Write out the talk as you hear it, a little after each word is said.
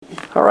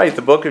All right,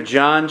 the book of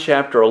John,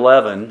 chapter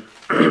 11.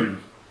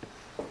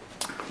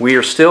 We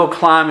are still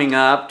climbing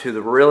up to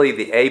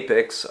the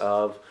apex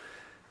of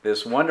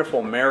this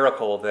wonderful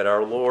miracle that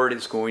our Lord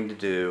is going to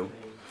do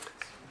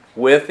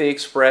with the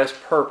express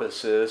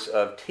purposes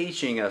of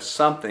teaching us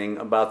something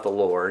about the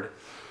Lord.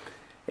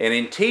 And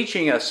in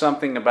teaching us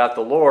something about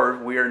the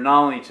Lord, we are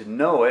not only to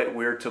know it,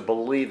 we are to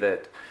believe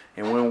it.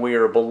 And when we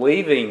are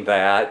believing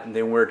that,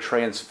 then we're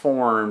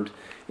transformed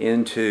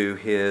into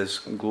His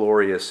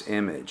glorious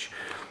image.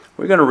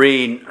 We're going to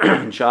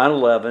read John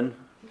 11,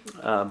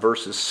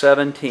 verses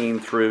 17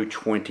 through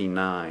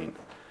 29.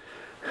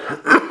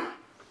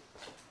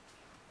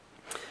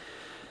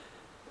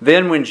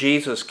 Then when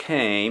Jesus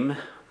came,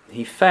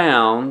 He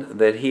found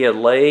that He had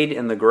laid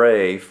in the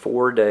grave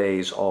 4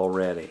 days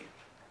already.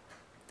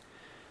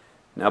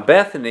 Now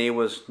Bethany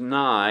was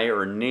nigh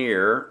or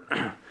near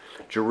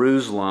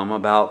Jerusalem,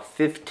 about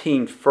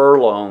 15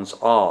 furlongs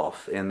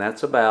off, and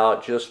that's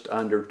about just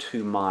under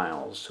 2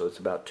 miles, so it's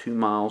about 2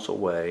 miles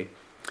away.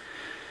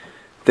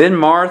 Then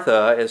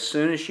Martha, as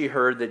soon as she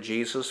heard that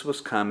Jesus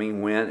was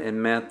coming, went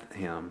and met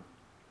Him.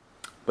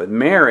 But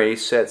Mary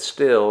sat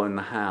still in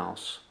the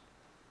house.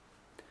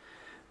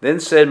 Then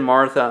said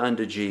Martha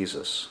unto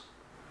Jesus,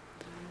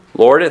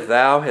 Lord, if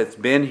Thou hadst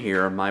been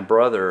here, my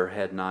brother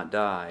had not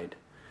died.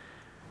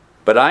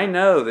 But I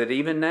know that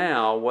even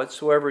now,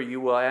 whatsoever you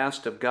will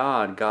ask of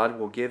God, God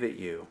will give it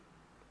you.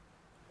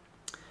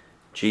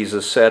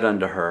 Jesus said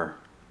unto her,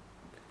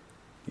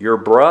 Your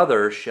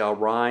brother shall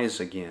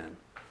rise again.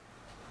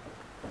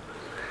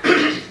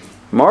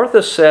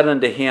 Martha said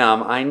unto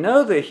Him, I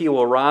know that he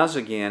will rise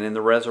again in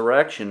the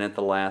resurrection at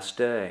the last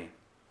day.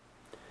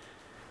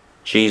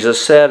 Jesus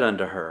said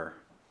unto her,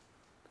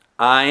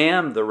 I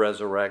am the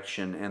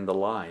resurrection and the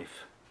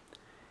life.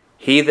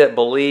 He that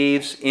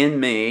believes in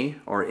me,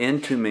 or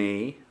into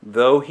me,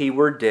 though he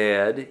were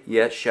dead,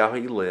 yet shall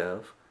he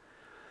live.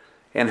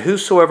 And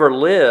whosoever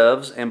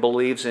lives and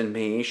believes in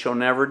me shall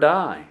never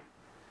die.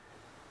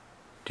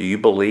 Do you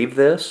believe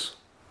this?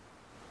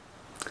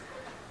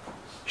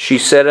 She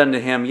said unto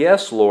Him,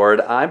 Yes, Lord,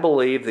 I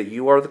believe that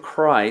you are the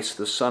Christ,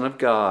 the Son of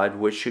God,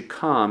 which should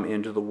come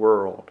into the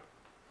world.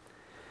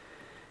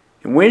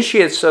 And when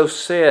she had so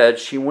said,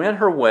 she went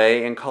her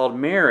way and called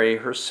Mary,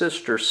 her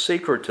sister,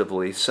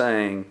 secretively,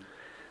 saying,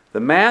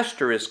 The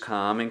Master is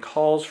come and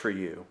calls for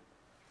you.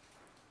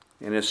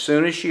 And as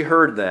soon as she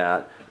heard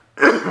that,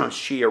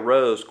 she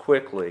arose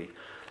quickly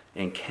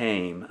and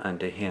came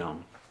unto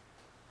Him.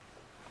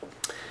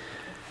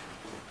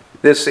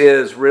 This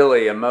is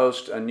really a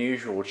most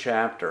unusual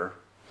chapter.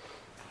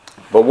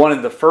 But one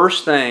of the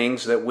first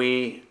things that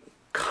we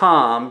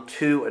come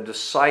to a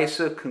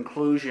decisive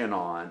conclusion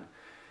on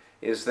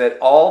is that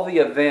all the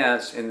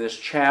events in this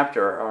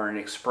chapter are an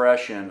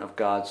expression of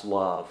God's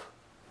love.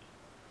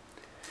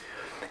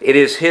 It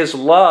is His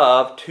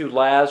love to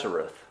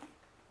Lazarus.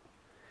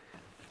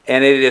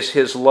 And it is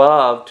His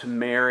love to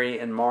Mary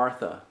and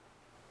Martha.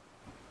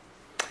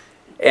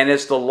 And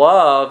it's the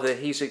love that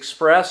He's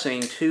expressing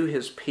to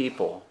His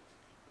people.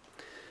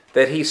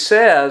 That He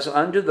says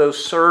unto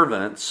those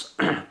servants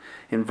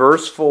in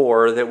verse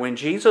 4 that when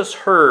Jesus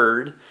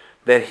heard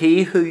that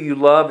he who you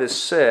love is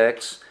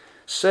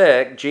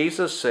sick,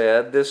 Jesus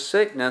said, This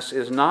sickness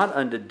is not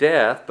unto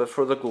death, but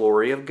for the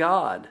glory of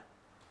God,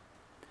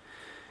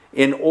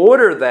 in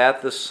order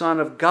that the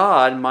Son of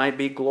God might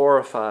be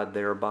glorified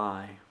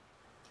thereby.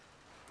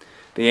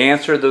 The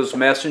answer, those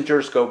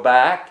messengers go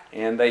back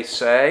and they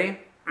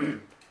say,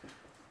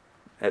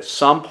 at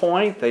some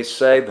point they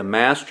say, the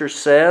Master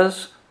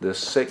says, this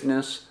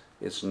sickness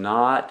is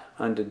not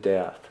unto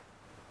death.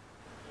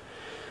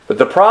 But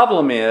the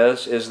problem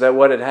is that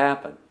what had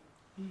happened?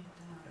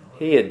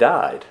 He had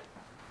died.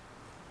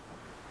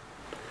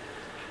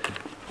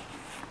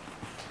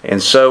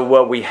 And so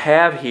what we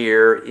have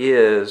here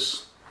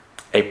is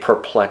a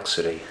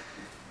perplexity.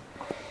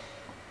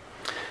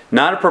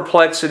 Not a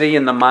perplexity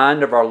in the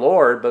mind of our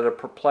Lord, but a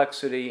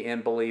perplexity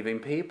in believing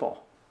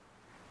people.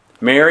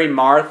 Mary,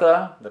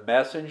 Martha, the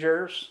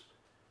messengers,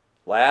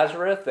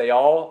 Lazarus, they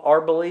all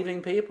are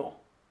believing people.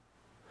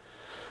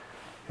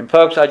 And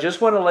folks, I just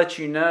want to let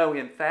you know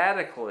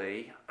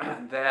emphatically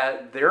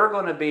that there are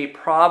going to be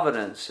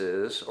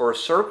providences or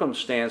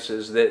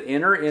circumstances that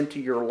enter into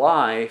your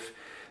life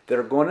that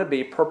are going to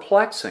be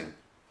perplexing.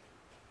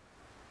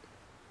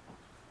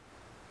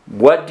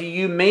 What do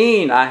you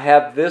mean I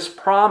have this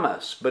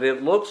promise, but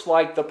it looks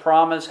like the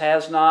promise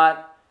has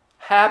not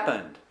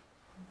happened?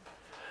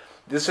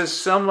 This is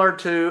similar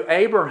to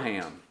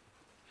Abraham,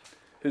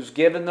 who's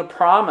given the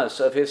promise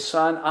of his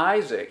son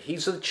Isaac.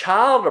 He's a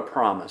child of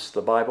promise,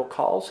 the Bible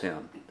calls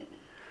him.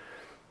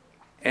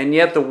 And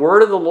yet the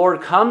word of the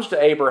Lord comes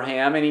to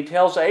Abraham, and He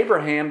tells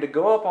Abraham to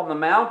go up on the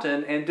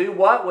mountain and do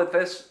what with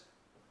this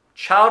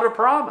child of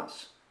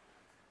promise?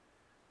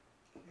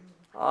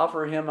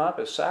 Offer him up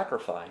as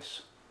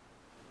sacrifice.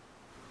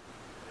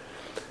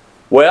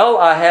 Well,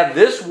 I have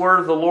this word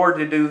of the Lord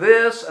to do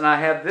this, and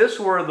I have this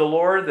word of the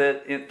Lord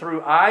that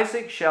through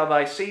Isaac shall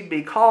thy seed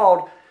be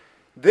called.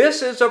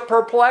 This is a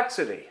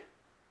perplexity.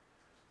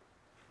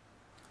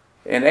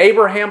 And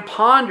Abraham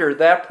pondered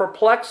that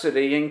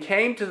perplexity and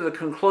came to the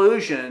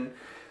conclusion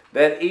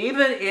that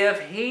even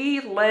if he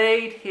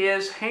laid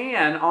his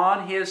hand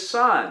on his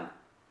son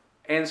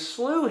and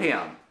slew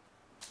him,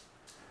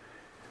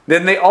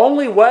 then the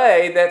only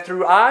way that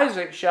through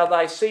Isaac shall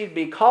thy seed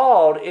be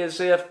called is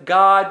if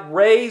God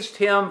raised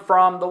him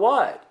from the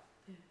what?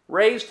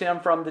 Raised him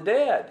from the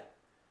dead.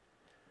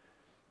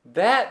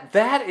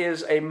 That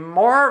is a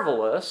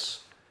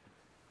marvelous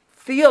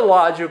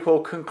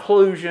theological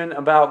conclusion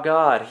about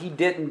God. He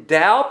didn't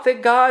doubt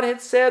that God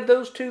had said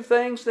those two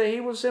things that he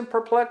was in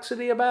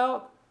perplexity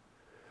about.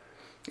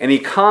 And he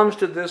comes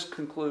to this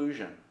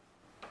conclusion.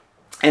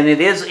 And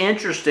it is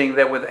interesting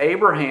that with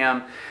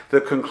Abraham,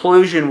 the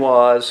conclusion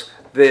was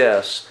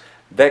this,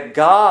 that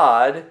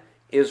God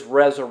is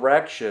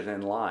resurrection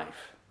and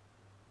life.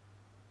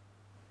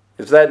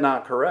 Is that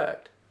not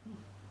correct?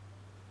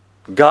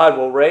 God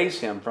will raise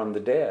him from the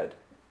dead.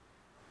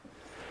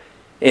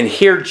 And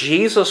here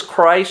Jesus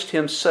Christ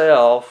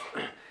himself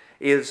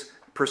is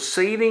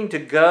proceeding to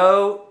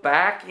go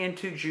back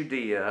into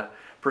Judea,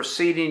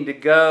 proceeding to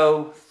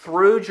go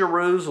through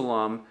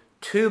Jerusalem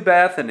to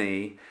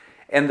Bethany,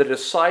 and the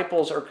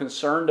disciples are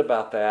concerned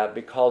about that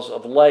because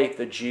of late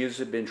the Jews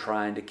have been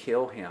trying to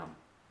kill him.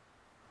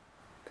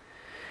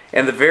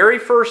 And the very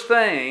first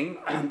thing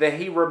that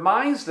he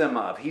reminds them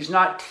of, he's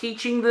not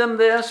teaching them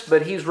this,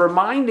 but he's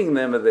reminding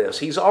them of this.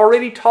 He's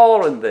already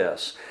taught them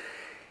this.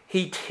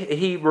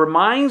 He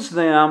reminds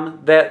them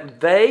that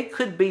they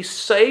could be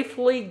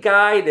safely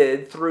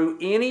guided through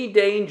any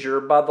danger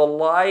by the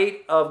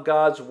light of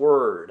God's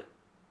Word.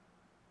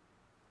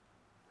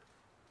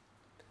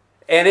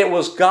 And it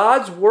was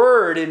God's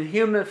Word in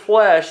human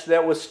flesh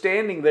that was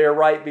standing there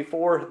right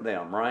before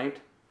them, right?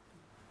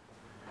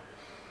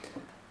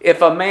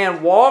 If a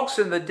man walks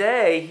in the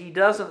day, he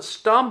doesn't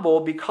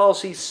stumble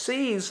because he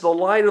sees the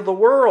light of the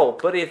world.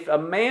 But if a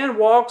man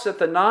walks at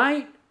the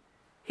night,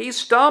 he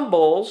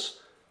stumbles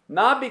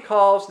not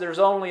because there's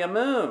only a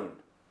moon,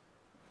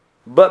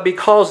 but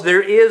because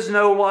there is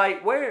no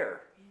light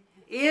where?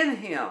 In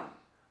him.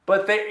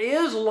 But there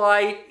is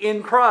light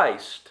in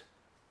Christ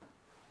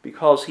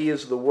because he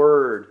is the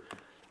Word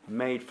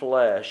made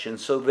flesh. And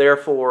so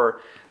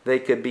therefore they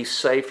could be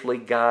safely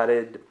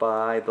guided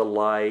by the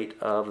light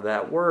of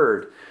that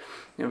Word.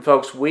 And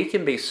folks, we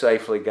can be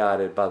safely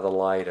guided by the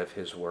light of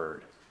His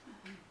Word.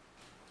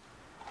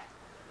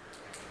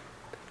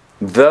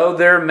 Though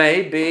there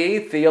may be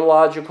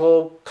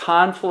theological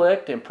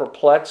conflict and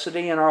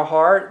perplexity in our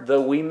heart,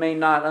 though we may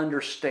not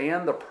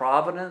understand the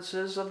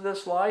providences of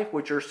this life,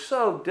 which are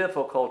so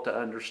difficult to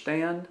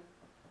understand,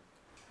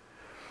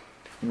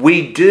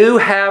 we do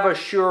have a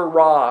sure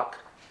rock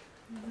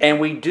and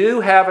we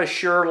do have a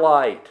sure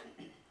light,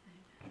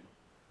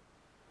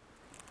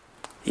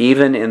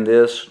 even in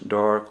this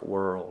dark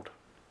world.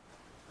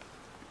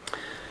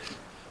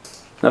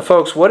 Now,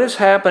 folks, what is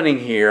happening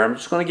here? I'm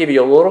just going to give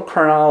you a little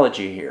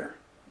chronology here.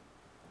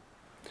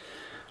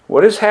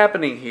 What is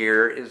happening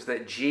here is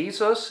that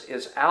Jesus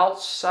is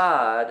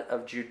outside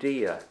of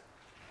Judea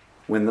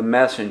when the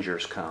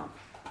messengers come.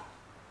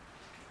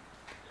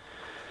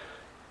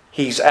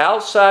 He's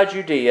outside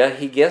Judea,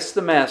 he gets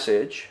the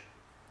message,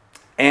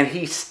 and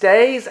he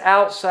stays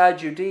outside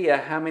Judea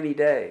how many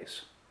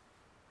days?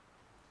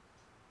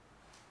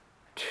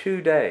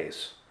 2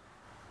 days.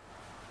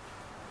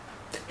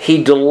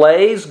 He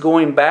delays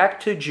going back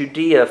to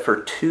Judea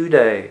for 2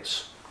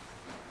 days.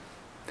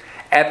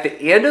 At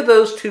the end of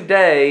those 2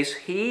 days,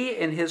 he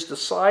and his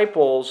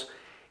disciples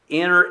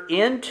enter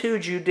into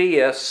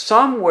Judea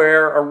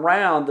somewhere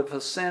around the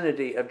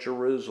vicinity of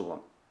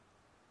Jerusalem.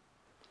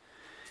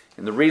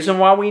 And the reason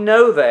why we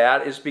know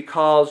that is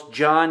because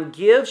John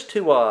gives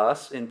to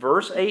us in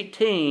verse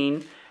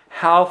 18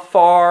 how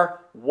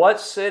far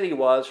what city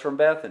was from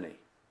Bethany?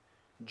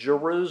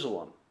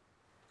 Jerusalem.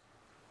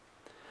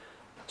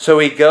 So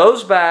he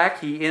goes back,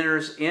 he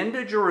enters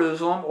into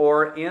Jerusalem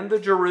or in the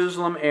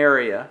Jerusalem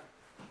area.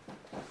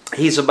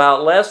 He's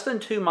about less than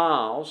 2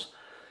 miles.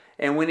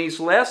 And when he's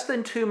less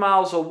than 2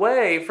 miles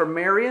away from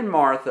Mary and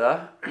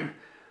Martha,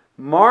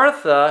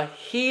 Martha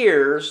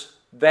hears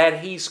that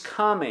he's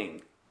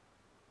coming.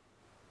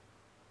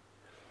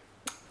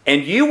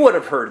 And you would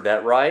have heard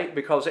that, right?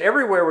 Because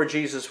everywhere where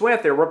Jesus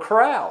went, there were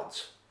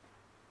crowds.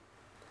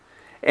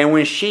 And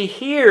when she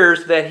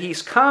hears that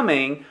he's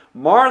coming,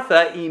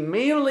 Martha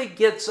immediately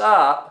gets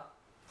up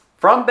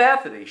from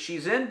Bethany.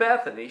 She's in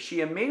Bethany. She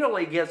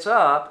immediately gets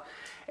up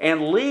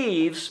and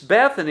leaves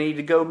Bethany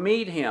to go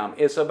meet him.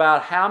 It's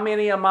about how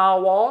many a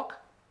mile walk?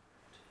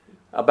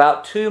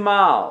 About 2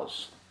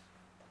 miles.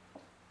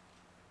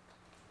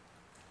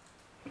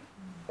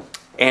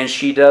 And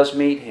she does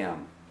meet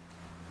him.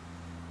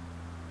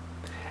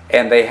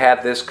 And they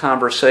have this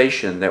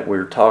conversation that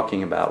we're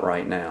talking about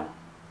right now.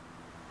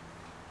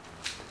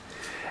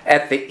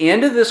 At the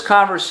end of this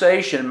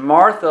conversation,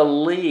 Martha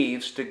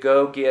leaves to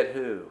go get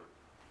who?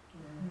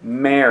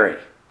 Mary.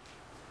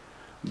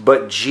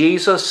 But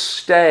Jesus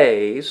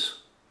stays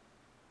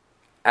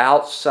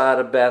outside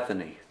of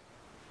Bethany.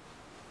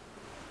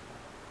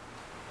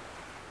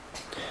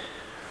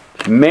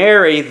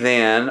 Mary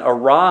then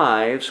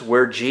arrives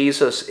where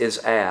Jesus is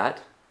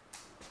at,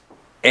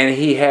 and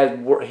he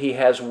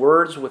has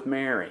words with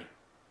Mary.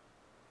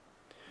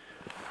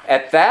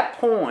 At that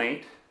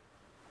point,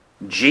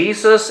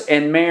 Jesus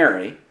and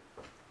Mary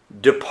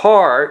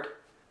depart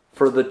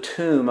for the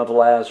tomb of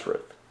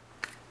Lazarus.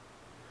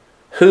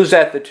 Who's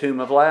at the tomb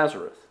of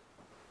Lazarus?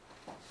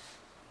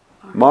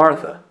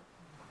 Martha.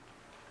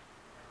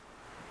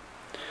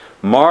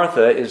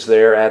 Martha is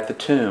there at the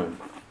tomb.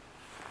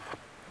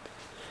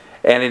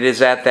 And it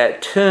is at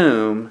that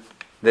tomb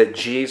that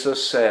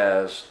Jesus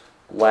says,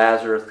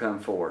 Lazarus, come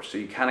forth. So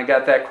you kind of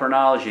got that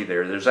chronology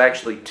there. There's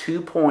actually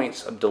 2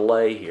 points of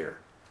delay here.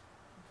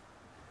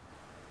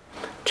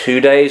 2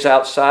 days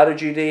outside of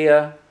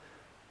Judea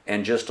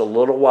and just a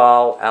little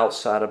while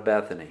outside of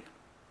Bethany.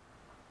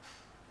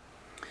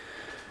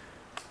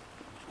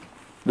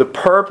 The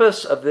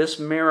purpose of this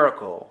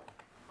miracle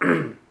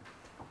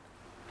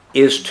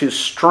is to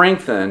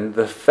strengthen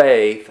the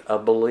faith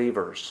of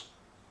believers.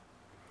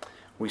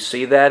 We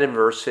see that in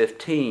verse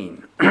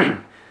 15.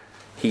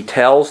 He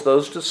tells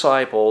those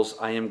disciples,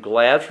 I am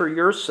glad for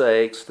your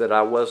sakes that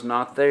I was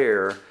not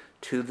there,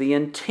 to the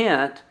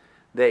intent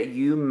that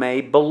you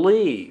may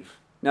believe.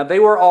 Now they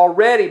were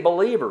already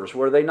believers,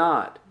 were they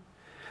not?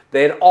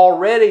 They had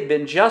already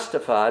been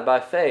justified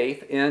by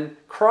faith in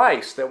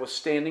Christ that was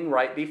standing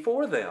right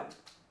before them.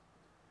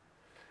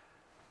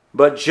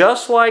 But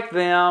just like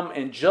them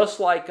and just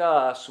like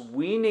us,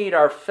 we need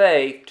our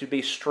faith to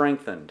be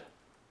strengthened.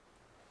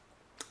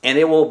 And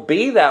it will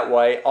be that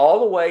way all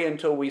the way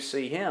until we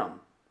see Him.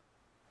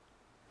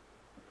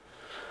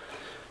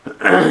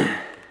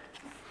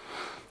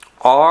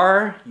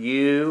 Are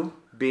you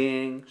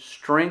being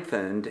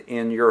strengthened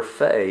in your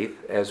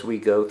faith as we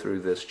go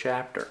through this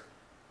chapter?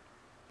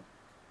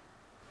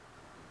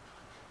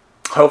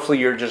 Hopefully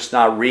you're just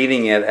not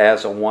reading it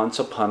as a once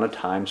upon a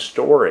time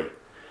story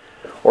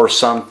or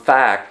some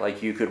fact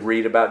like you could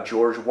read about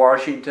George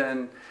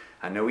Washington.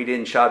 I know he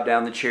didn't chop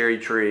down the cherry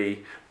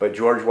tree, but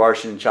George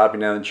Washington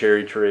chopping down the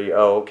cherry tree,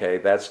 oh, okay,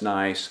 that's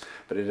nice,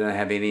 but it didn't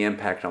have any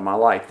impact on my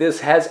life. This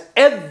has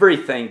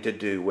everything to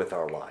do with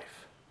our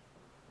life.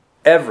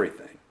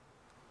 Everything.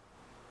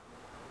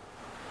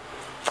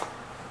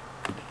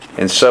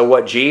 And so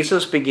what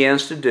Jesus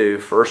begins to do,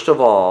 first of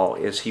all,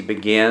 is He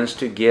begins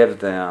to give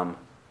them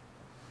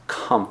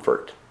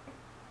comfort.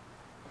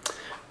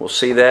 We'll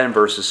see that in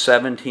verses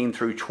 17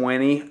 through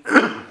 20.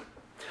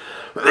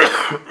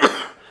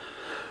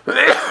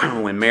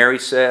 When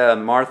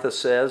Martha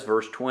says,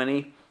 verse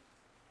 20,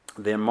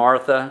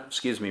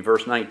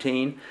 verse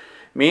 19,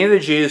 many of the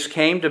Jews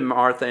came to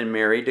Martha and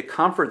Mary to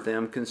comfort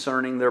them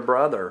concerning their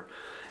brother.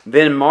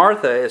 Then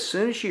Martha, as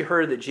soon as she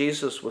heard that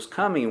Jesus was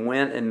coming,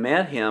 went and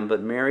met him,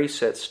 but Mary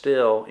sat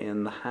still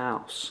in the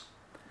house.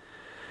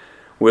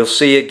 We'll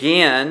see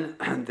again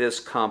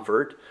this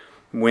comfort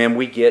when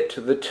we get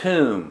to the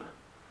tomb.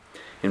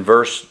 In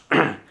verse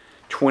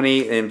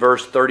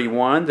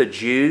 31, the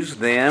Jews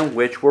then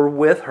which were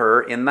with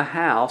her in the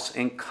house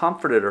and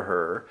comforted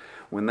her,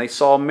 when they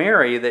saw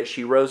Mary, that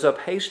she rose up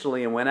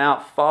hastily and went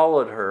out,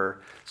 followed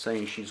her,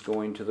 saying she's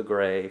going to the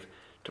grave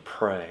to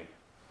pray.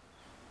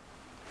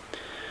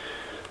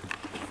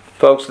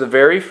 Folks, the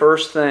very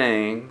first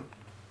thing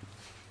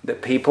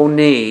that people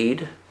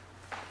need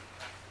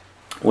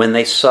when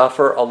they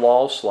suffer a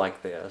loss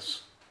like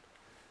this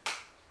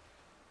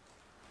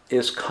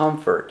is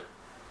comfort.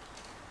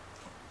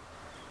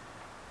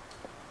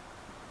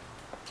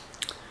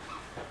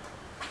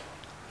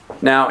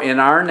 Now, in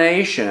our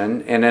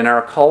nation and in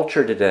our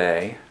culture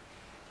today,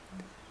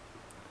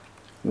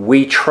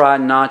 we try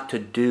not to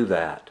do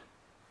that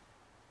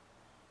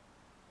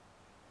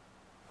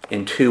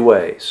in 2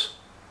 ways.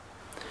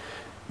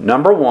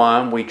 Number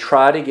one, we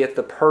try to get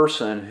the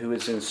person who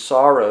is in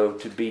sorrow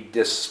to be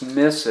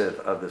dismissive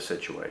of the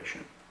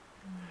situation.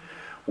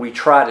 We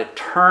try to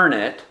turn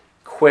it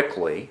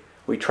quickly.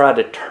 We try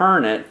to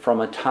turn it from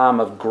a time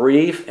of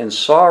grief and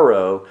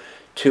sorrow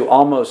to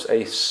almost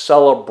a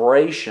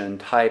celebration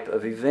type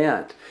of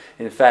event.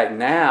 In fact,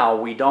 now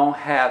we don't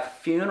have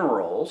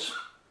funerals,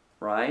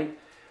 right?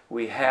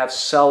 We have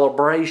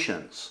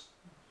celebrations.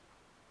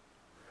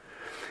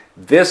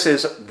 This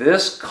is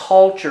this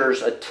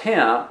culture's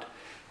attempt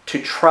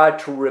to try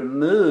to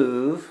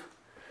remove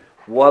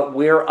what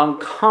we're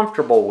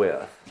uncomfortable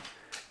with,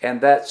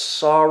 and that's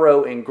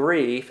sorrow and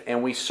grief.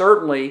 And we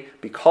certainly,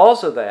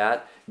 because of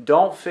that,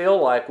 don't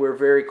feel like we're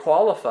very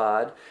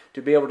qualified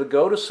to be able to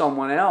go to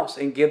someone else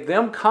and give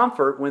them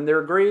comfort when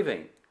they're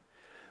grieving.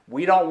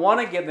 We don't want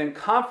to give them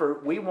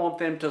comfort. We want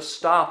them to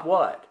stop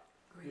what?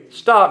 Grieving.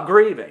 Stop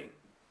grieving.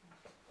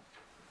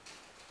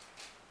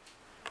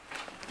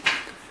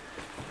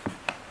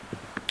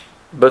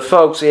 But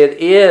folks,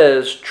 it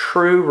is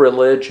true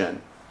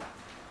religion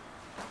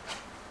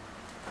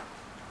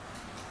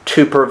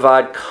to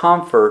provide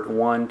comfort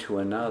one to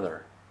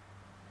another.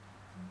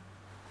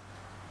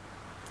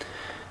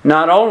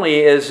 Not only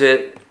is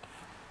it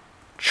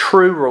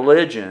true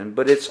religion,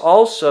 but it's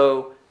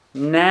also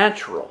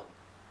natural.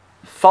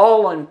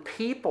 Fallen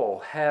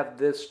people have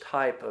this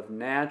type of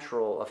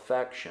natural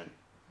affection.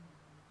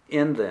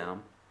 in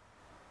them.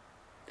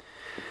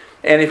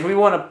 And if we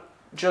want to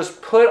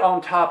just put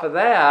on top of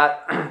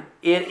that,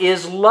 it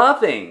is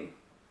loving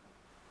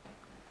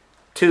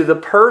to the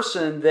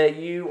person that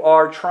you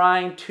are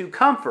trying to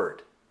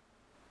comfort.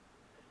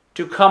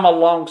 To come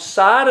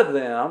alongside of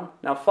them,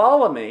 now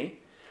follow me,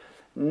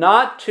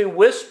 not to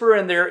whisper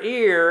in their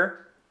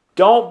ear,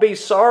 don't be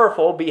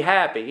sorrowful, be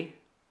happy,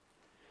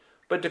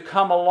 but to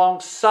come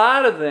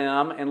alongside of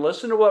them and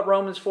listen to what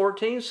Romans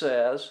 14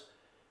 says,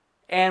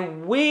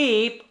 and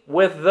weep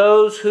with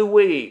those who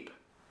weep.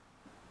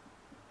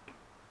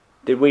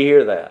 Did we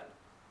hear that?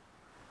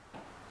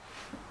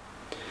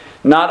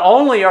 Not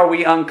only are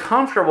we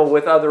uncomfortable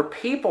with other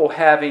people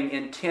having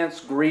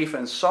intense grief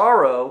and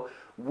sorrow,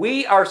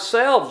 we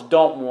ourselves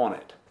don't want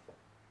it.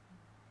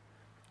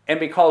 And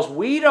because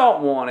we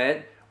don't want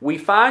it, we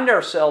find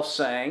ourselves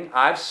saying,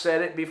 I've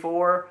said it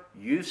before,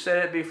 you've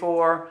said it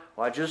before,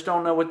 well, I just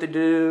don't know what to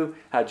do,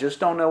 I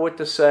just don't know what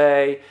to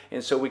say,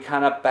 and so we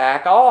kind of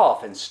back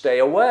off and stay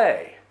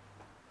away.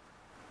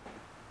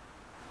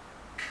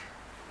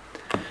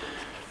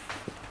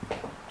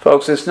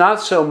 Folks, it's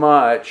not so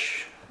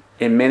much,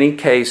 in many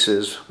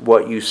cases,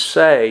 what you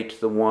say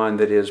to the one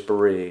that is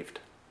bereaved.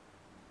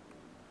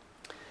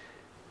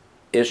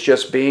 It's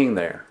just being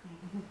there.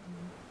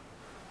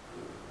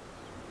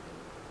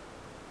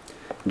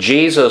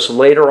 Jesus,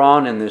 later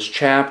on in this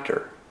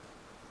chapter,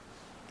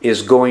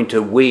 is going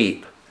to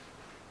weep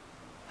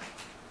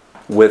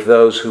with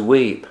those who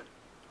weep.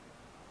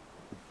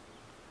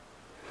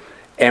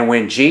 And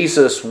when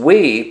Jesus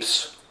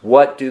weeps,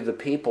 what do the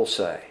people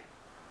say?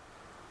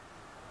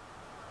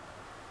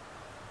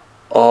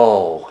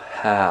 Oh,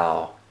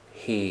 how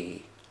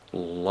he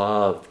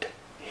loved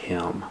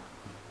him.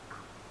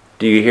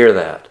 Do you hear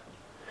that?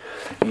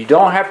 You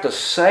don't have to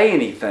say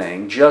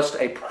anything, just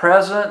a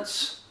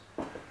presence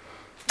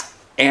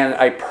and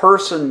a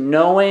person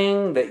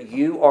knowing that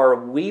you are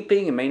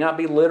weeping. It may not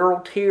be literal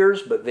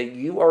tears, but that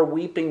you are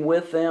weeping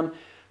with them,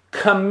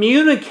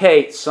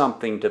 communicates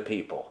something to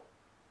people.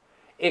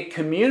 It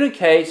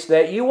communicates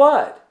that you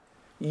what?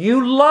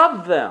 You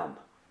love them.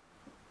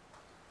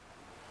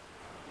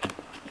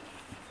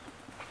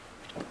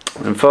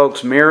 And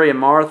folks, Mary and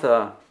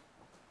Martha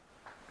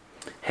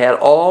had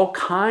all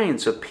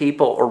kinds of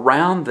people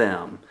around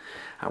them.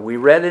 We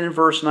read it in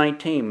verse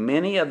 19.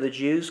 Many of the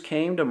Jews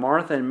came to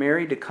Martha and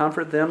Mary to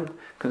comfort them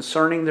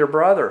concerning their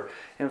brother.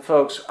 And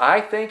folks, I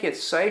think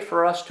it's safe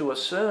for us to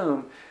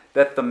assume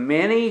that the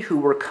many who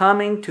were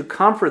coming to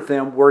comfort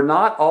them were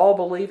not all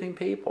believing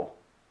people.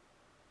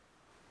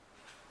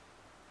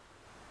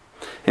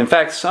 In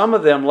fact, some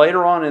of them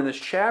later on in this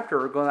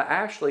chapter are going to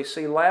actually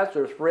see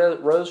Lazarus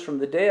rose from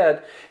the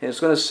dead, and it's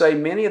going to say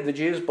many of the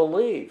Jews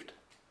believed.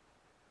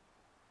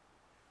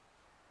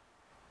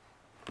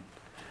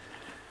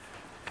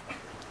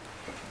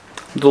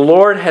 The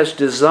Lord has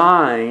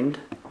designed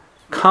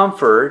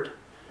comfort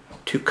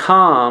to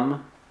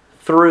come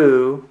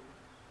through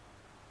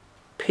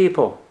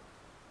people.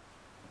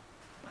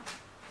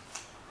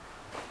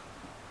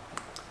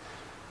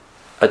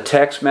 A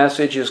text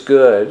message is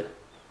good.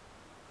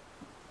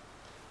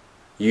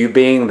 You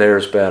being there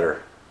is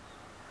better.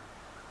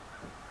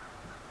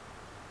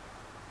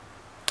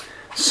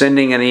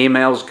 Sending an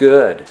email is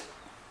good,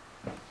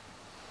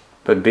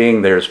 but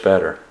being there is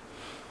better.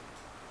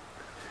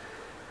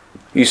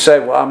 You say,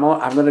 well,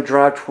 I'm going to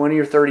drive 20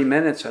 or 30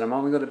 minutes and I'm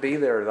only going to be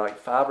there like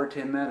 5 or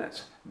 10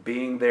 minutes.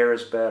 Being there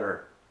is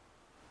better.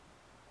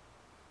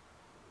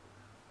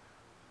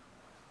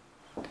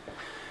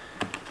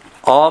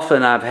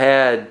 Often I've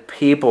had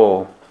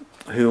people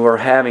who are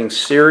having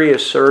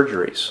serious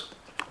surgeries.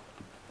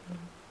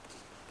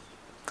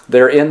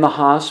 They're in the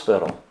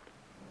hospital.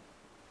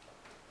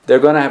 They're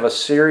going to have a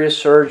serious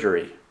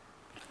surgery.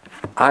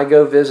 I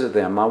go visit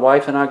them. My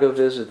wife and I go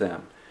visit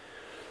them.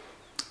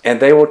 And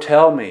they will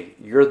tell me,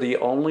 you're the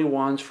only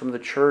ones from the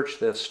church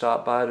that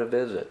stopped by to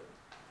visit.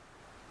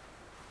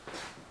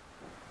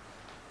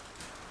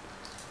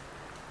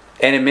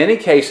 And in many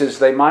cases,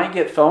 they might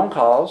get phone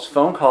calls.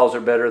 Phone calls are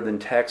better than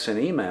text and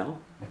email.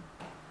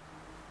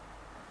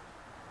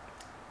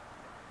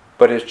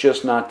 But it's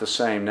just not the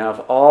same. Now,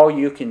 if all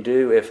you can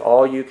do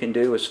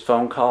is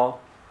phone call,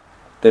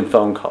 then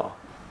phone call.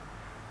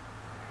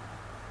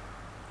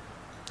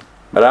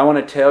 But I want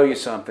to tell you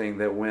something,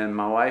 that when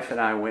my wife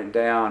and I went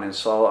down and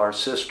saw our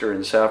sister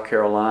in South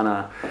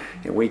Carolina,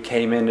 and we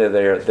came into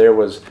there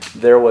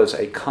was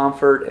a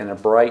comfort and a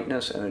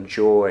brightness and a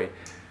joy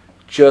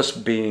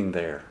just being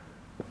there.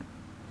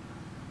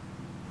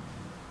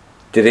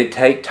 Did it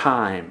take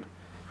time?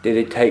 Did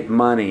it take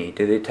money?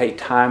 Did it take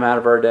time out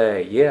of our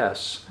day?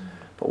 Yes.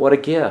 But what a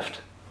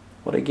gift.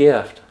 What a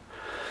gift.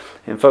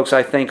 And folks,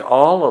 I think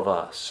all of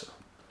us,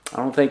 I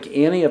don't think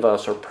any of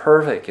us are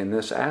perfect in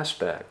this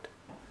aspect.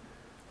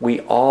 We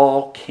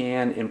all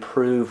can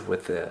improve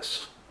with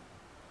this.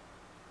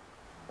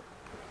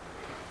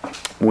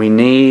 We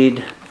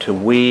need to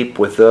weep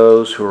with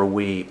those who are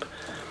weep.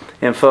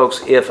 And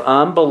folks, if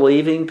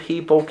unbelieving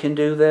people can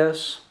do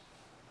this,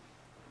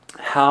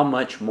 how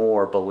much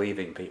more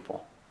believing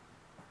people?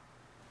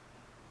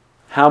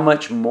 How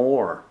much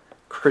more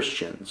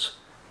Christians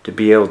to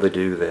be able to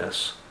do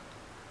this.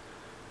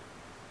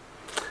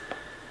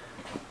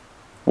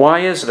 Why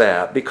is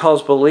that?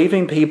 Because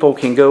believing people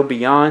can go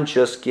beyond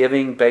just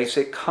giving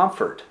basic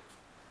comfort.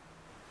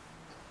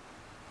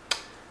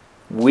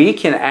 We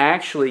can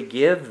actually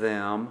give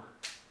them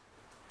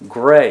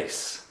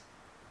grace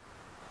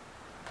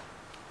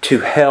to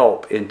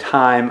help in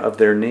time of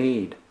their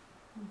need.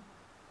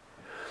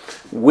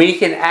 We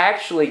can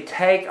actually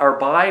take our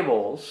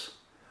Bibles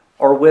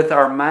or with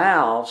our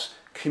mouths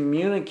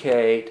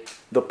communicate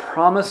the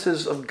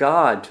promises of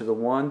God to the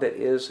one that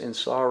is in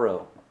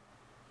sorrow.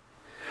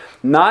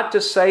 Not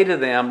to say to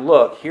them,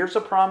 look, here's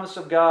a promise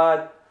of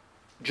God,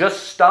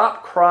 just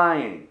stop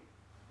crying.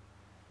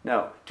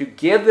 No, to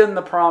give them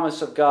the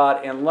promise of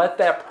God and let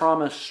that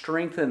promise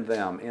strengthen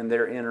them in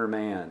their inner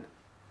man.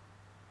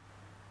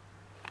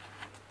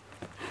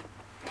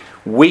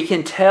 We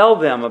can tell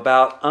them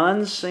about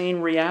unseen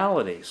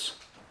realities.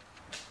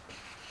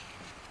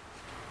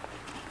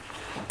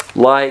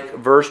 Like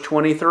verse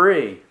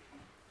 23,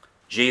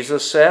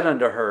 Jesus said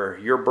unto her,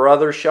 your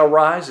brother shall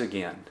rise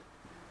again.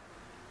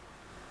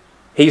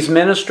 He's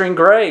ministering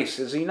grace,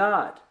 is he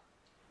not?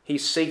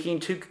 He's seeking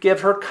to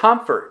give her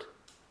comfort.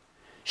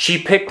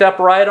 She picked up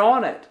right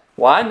on it.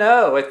 Well, I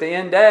know at the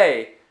end of the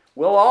day,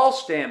 we'll all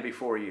stand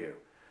before you.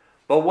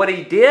 But what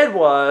he did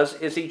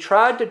is he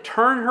tried to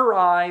turn her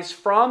eyes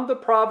from the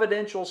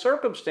providential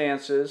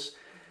circumstances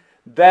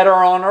that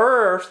are on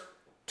earth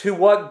to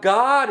what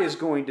God is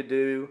going to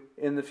do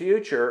in the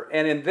future,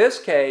 and in this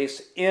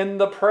case, in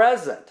the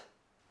present.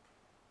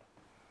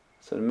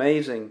 It's an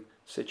amazing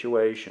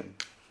situation.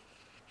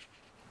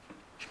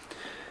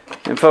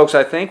 And folks,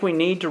 I think we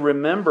need to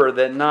remember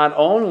that not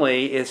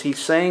only is he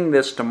saying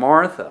this to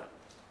Martha,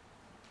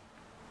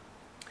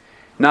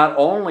 not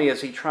only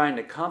is he trying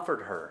to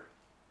comfort her,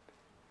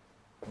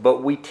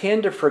 but we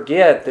tend to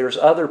forget there's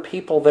other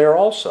people there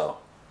also.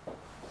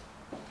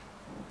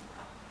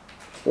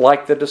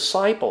 Like the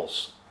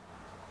disciples.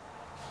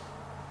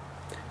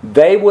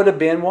 They would have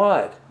been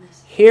what?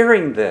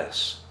 Hearing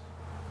this.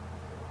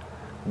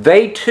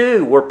 They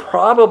too were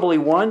probably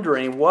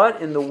wondering,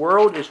 what in the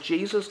world is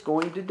Jesus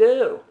going to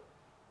do?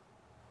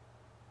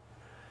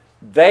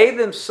 They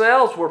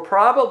themselves were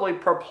probably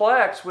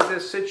perplexed with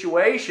this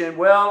situation.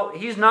 Well,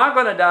 he's not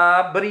going to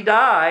die, but he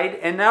died,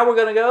 and now we're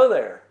going to go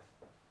there.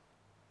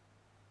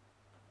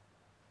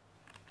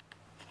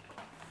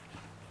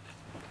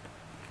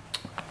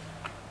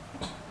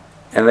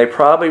 And they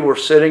probably were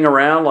sitting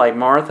around like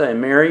Martha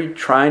and Mary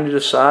trying to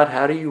decide,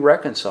 how do you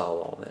reconcile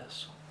all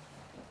this?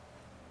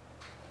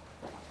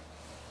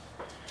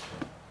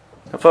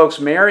 Now,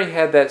 folks, Mary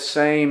had that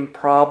same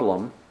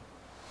problem,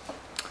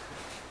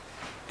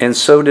 and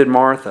so did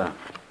Martha.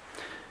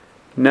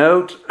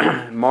 Note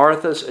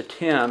Martha's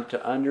attempt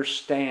to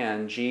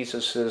understand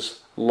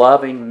Jesus'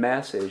 loving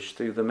message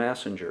through the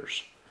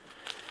messengers.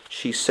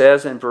 She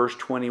says in verse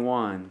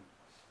 21,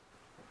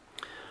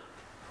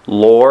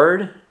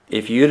 Lord,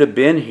 if you'd have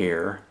been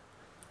here,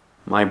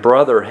 my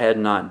brother had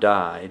not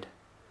died.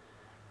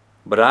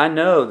 But I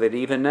know that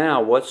even now,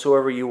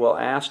 whatsoever you will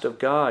ask of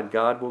God,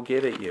 God will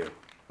give it you.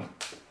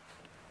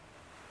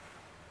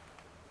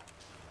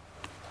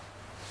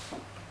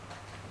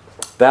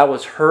 That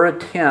was her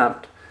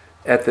attempt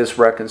at this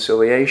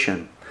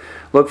reconciliation.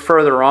 Look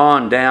further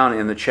on down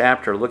in the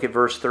chapter. Look at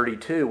verse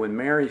 32 when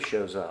Mary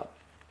shows up.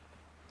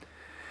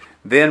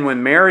 Then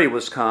when Mary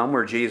was come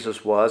where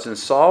Jesus was and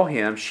saw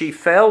him, she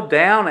fell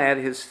down at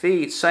his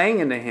feet,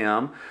 saying unto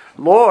him,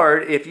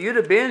 Lord, if you'd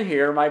have been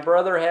here, my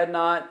brother had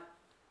not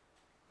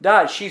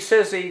died. She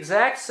says the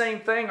exact same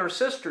thing her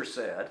sister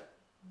said,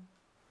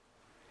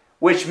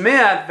 which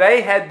meant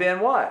they had been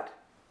what?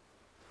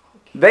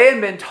 They had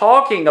been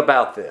talking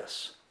about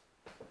this.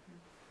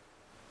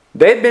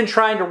 They'd been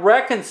trying to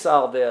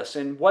reconcile this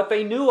and what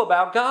they knew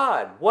about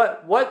God.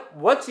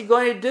 What's he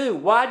going to do?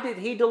 Why did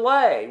he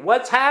delay?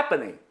 What's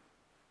happening?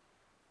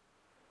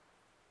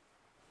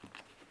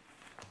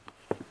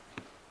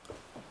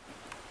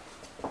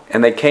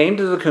 And they came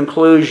to the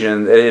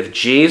conclusion that if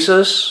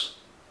Jesus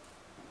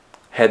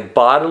had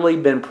bodily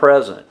been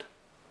present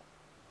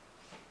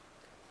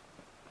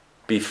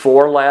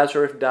before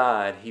Lazarus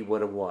died, he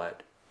would have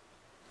what?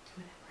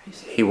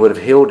 He would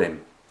have healed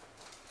him.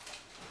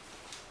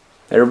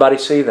 Everybody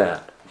see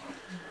that?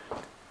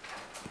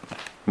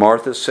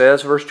 Martha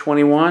says, verse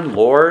 21,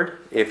 Lord,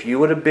 if you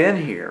would have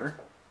been here,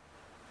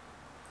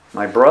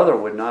 my brother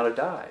would not have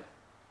died.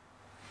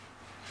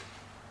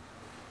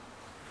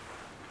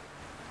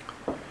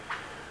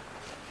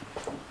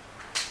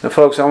 Now,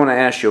 folks, I want to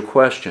ask you a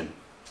question.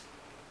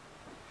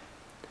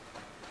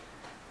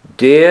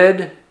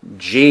 Did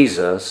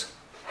Jesus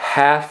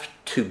have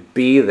to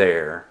be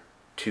there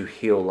to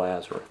heal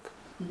Lazarus?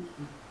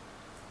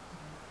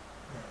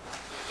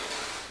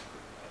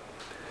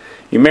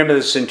 You remember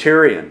the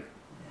centurion.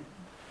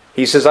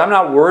 He says, I'm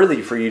not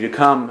worthy for you to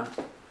come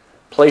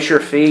place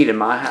your feet in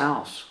my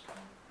house.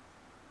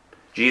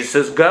 Jesus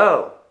says,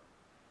 go.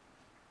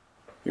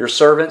 Your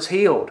servant's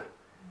healed.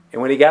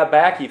 And when he got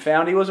back, he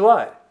found he was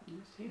what?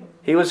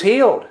 He was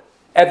healed.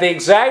 at the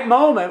exact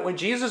moment when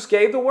Jesus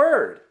gave the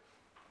word.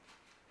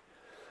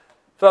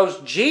 Folks,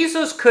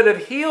 Jesus could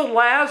have healed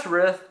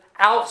Lazarus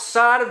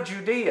outside of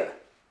Judea.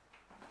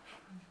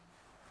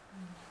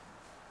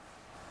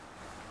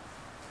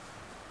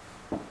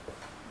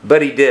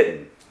 But he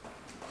didn't.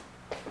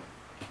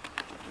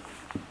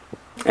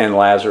 And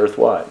Lazarus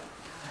what?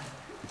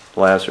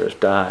 Lazarus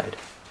died.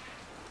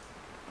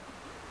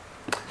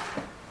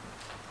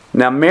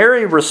 Now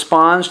Mary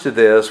responds to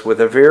this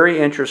with a very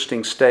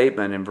interesting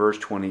statement in verse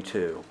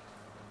 22.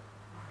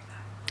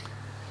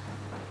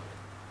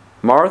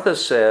 Martha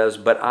says,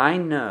 "But I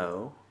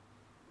know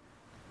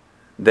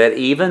that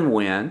even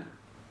when,"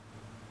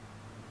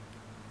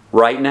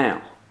 right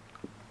now,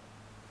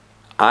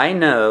 "I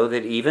know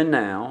that even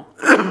now,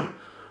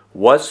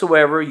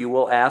 whatsoever you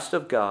will ask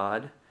of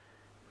God,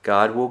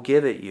 God will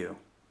give it you."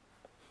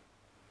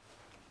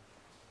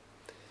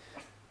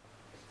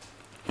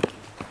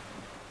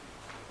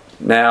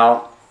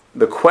 Now,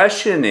 the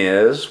question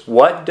is,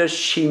 what does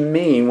she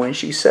mean when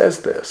she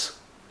says this?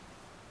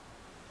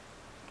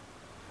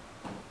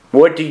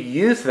 What do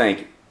you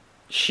think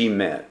she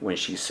meant when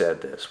she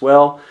said this?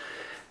 Well,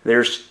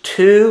 there's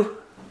two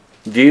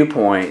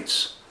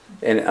viewpoints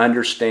and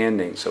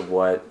understandings of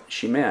what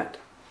she meant.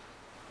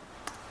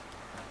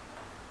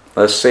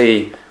 Let's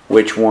see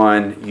which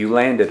one you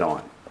landed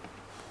on.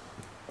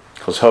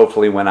 Because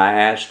hopefully when I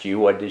asked you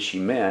what did she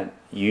meant,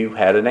 you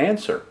had an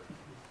answer.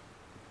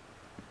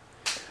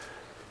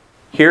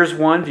 Here's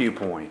one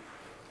viewpoint.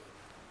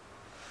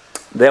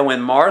 That when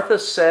Martha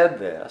said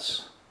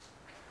this,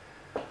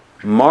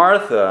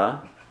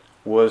 Martha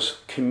was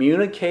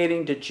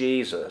communicating to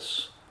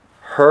Jesus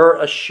her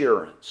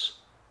assurance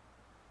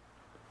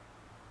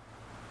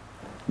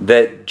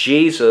that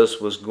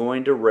Jesus was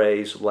going to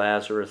raise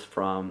Lazarus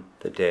from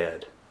the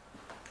dead.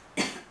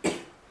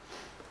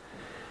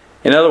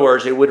 In other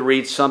words, it would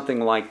read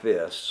something like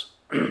this.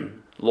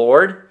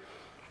 Lord,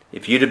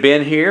 if you'd have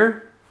been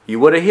here, you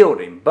would have healed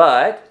him.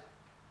 But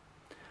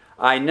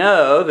I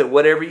know that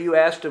whatever you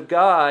asked of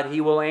God, He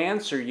will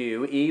answer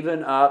you,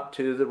 even up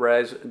to the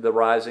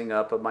rising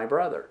up of my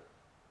brother.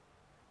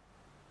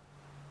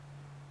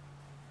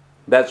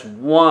 That's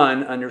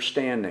one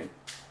understanding.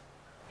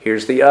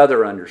 Here's the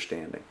other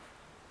understanding.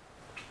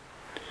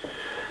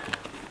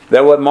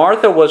 That what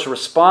Martha was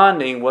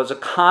responding was a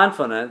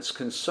confidence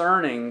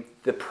concerning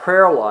the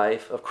prayer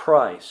life of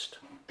Christ.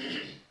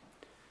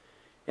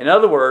 In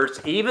other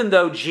words, even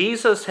though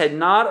Jesus had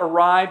not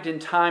arrived in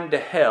time to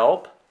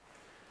help,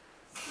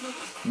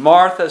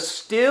 Martha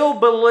still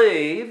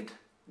believed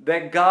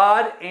that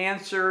God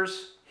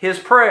answers his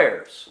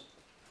prayers.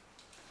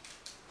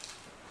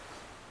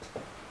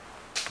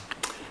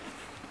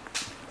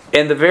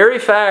 And the very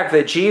fact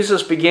that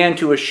Jesus began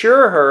to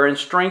assure her and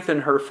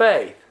strengthen her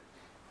faith,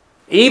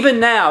 even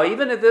now,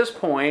 even at this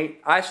point,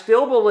 I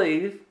still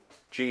believe,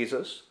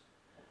 Jesus,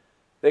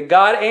 that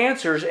God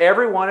answers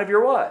every one of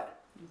your what?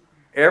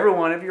 Every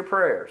one of your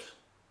prayers.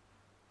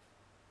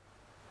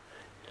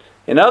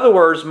 In other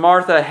words,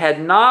 Martha had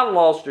not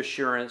lost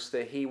assurance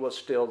that He was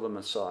still the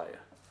Messiah.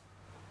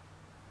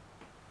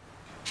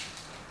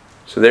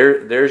 So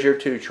there's your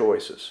two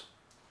choices.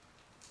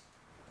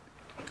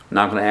 I'm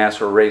not going to ask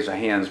for a raise of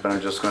hands, but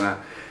I'm just going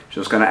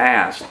to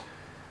ask.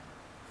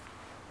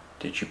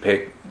 Did you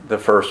pick the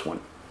first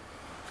one?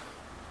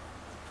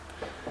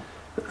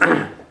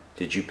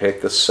 Did you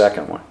pick the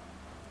second one?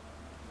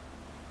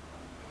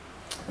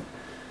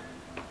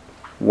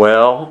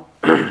 Well,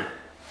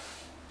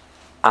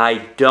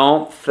 I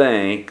don't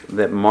think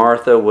that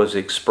Martha was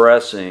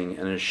expressing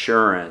an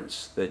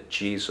assurance that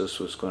Jesus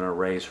was going to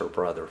raise her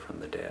brother from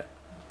the dead.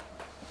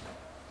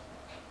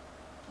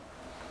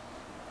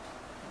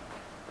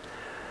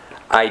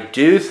 I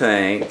do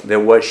think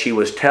that what she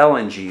was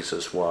telling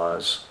Jesus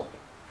was,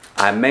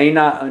 I may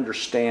not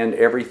understand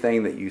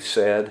everything that you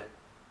said,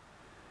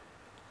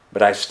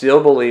 but I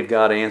still believe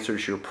God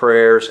answers your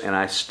prayers, and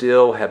I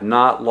still have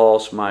not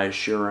lost my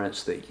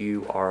assurance that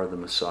you are the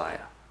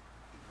Messiah.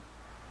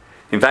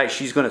 In fact,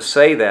 she's going to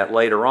say that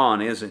later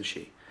on, isn't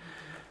she?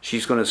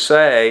 She's going to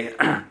say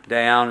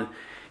down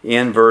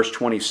in verse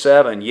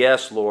 27,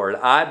 yes, Lord,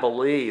 I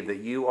believe that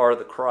you are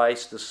the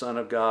Christ, the Son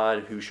of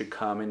God, who should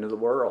come into the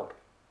world.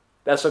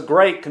 That's a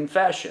great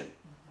confession.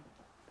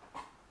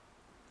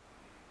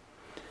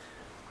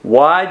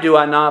 Why do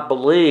I not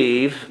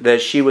believe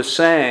that she was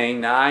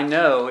saying, now I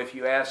know if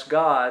you ask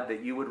God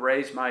that you would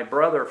raise my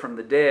brother from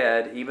the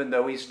dead, even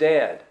though he's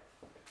dead?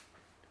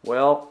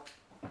 Well,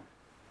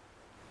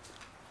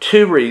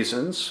 two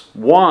reasons.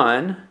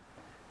 One,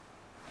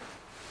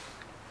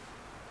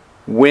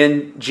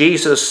 when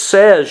Jesus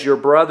says your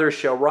brother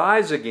shall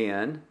rise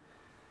again,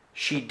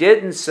 she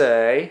didn't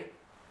say,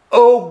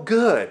 oh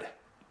good.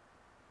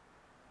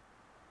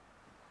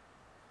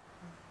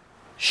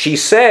 She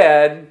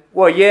said,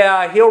 well,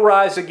 yeah, he'll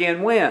rise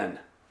again when?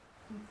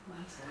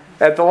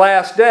 At the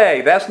last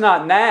day. That's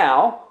not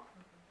now.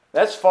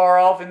 That's far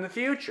off in the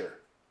future.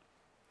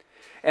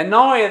 And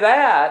not only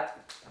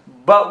that,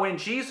 but when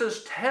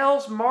Jesus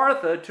tells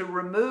Martha to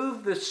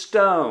remove the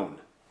stone,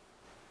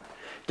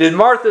 did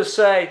Martha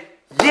say,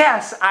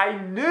 Yes, I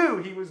knew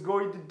he was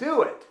going to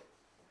do it.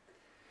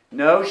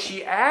 No,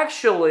 she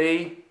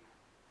actually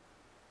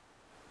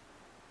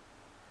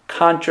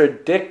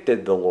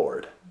contradicted the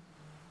Lord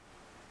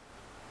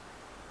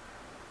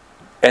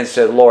and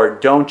said,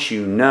 Lord, don't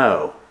you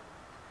know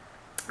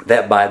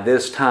that by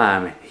this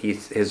time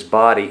his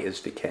body is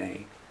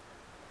decaying?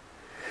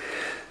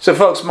 So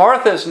folks,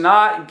 Martha's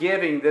not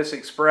giving this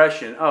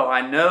expression, oh,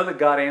 I know that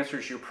God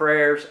answers your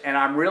prayers, and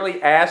I'm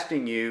really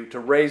asking you to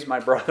raise my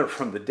brother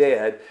from the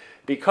dead,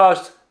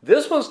 because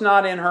this was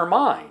not in her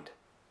mind.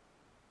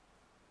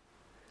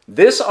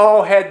 This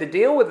all had to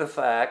deal with the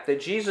fact that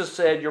Jesus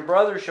said, your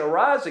brother shall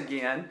rise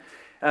again,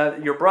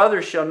 your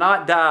brother shall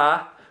not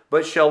die,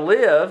 but shall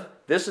live.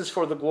 This is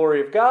for the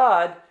glory of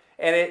God,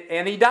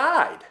 and he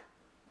died.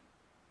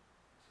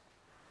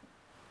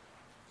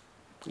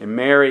 And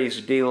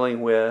Mary's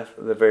dealing with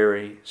the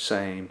very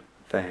same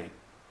thing.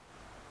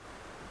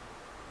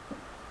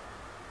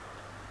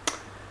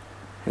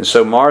 And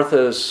so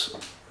Martha's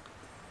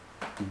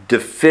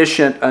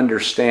deficient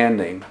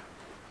understanding,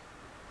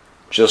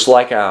 just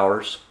like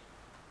ours,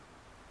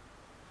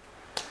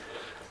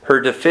 her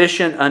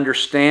deficient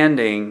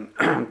understanding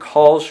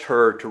caused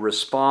her to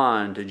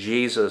respond to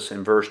Jesus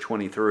in verse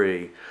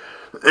 23.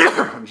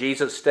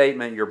 Jesus'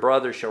 statement, your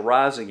brother shall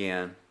rise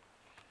again.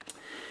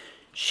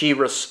 She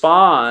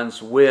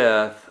responds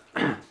with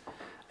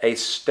a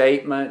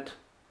statement,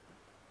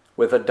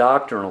 with a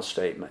doctrinal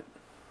statement.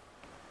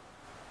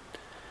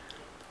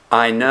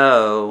 I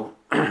know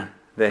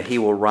that he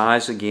will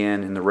rise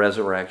again in the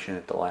resurrection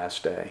at the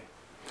last day.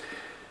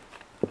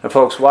 Now,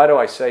 folks, why do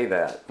I say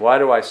that? Why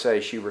do I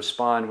say she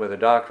responded with a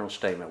doctrinal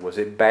statement? Was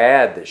it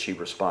bad that she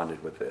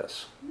responded with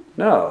this?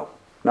 No,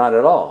 not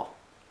at all.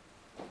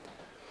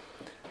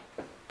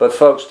 But,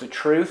 folks, the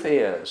truth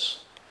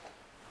is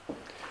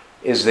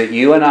that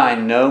you and I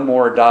know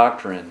more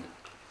doctrine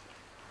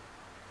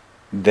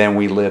than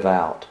we live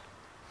out.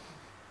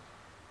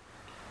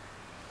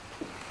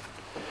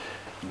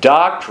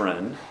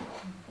 Doctrine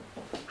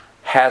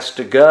has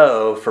to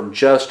go from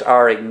just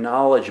our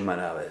acknowledgement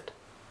of it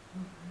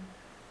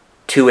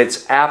to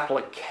its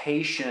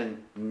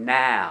application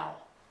now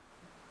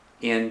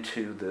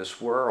into this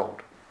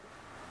world.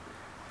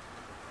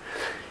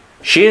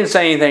 She didn't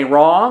say anything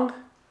wrong.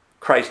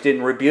 Christ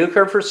didn't rebuke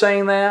her for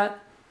saying that.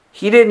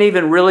 He didn't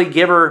even really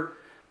give her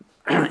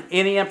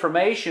any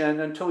information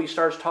until he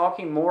starts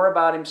talking more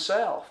about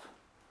himself.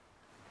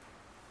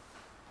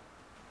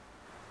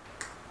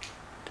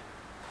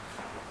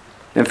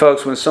 And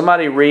folks, when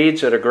somebody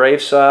reads at a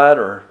graveside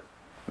or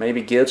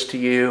maybe gives to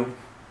you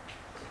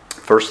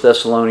 1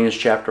 Thessalonians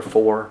chapter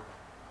 4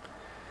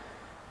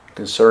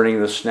 concerning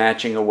the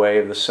snatching away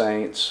of the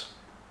saints,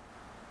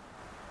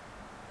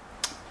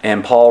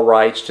 and Paul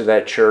writes to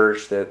that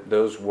church that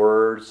those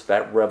words,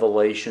 that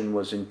revelation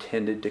was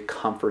intended to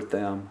comfort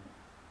them.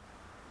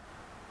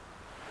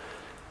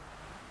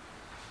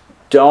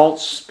 Don't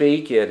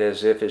speak it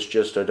as if it's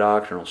just a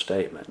doctrinal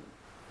statement.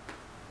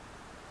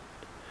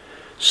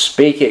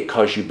 Speak it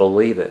because you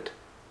believe it.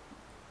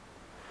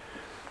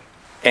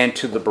 And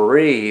to the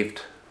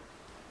bereaved,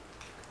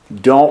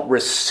 don't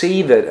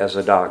receive it as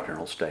a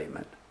doctrinal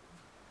statement.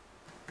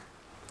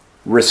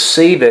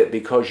 Receive it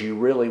because you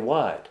really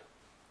what?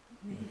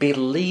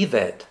 Believe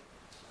it.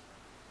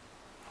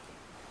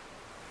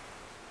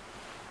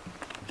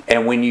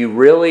 And when you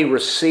really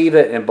receive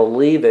it and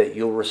believe it,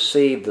 you'll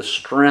receive the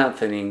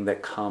strengthening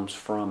that comes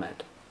from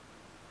it.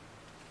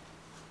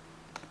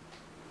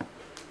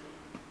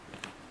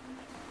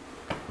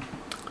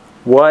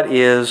 What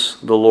is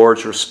the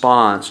Lord's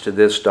response to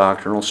this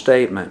doctrinal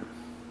statement?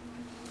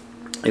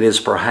 It is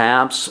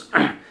perhaps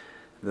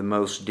the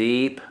most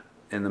deep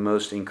and the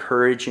most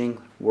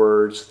encouraging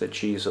words that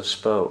Jesus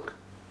spoke.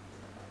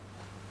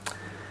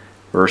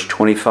 Verse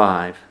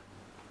 25,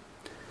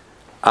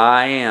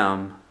 I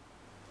am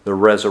the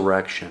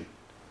resurrection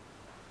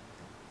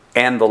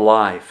and the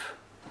life.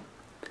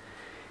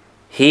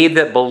 He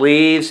that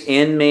believes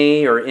in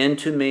me or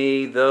into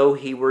me, though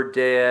he were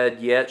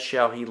dead, yet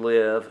shall he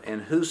live.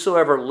 And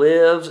whosoever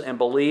lives and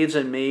believes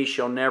in me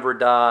shall never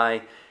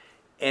die.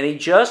 And he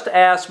just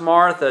asked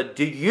Martha,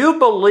 do you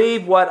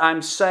believe what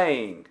I'm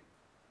saying?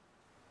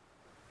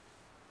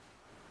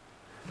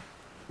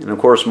 And of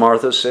course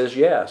Martha says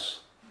yes.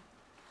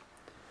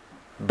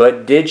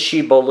 But did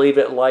she believe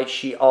it like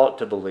she ought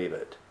to believe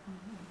it?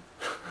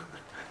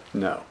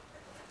 No.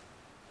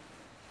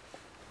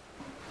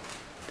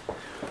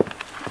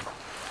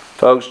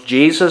 Folks,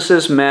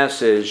 Jesus'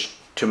 message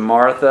to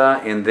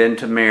Martha and then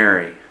to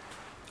Mary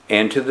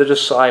and to the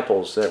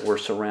disciples that were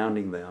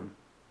surrounding them.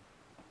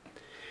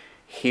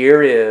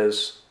 Here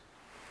is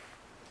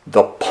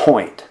the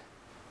point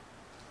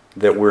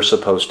that we're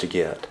supposed to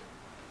get.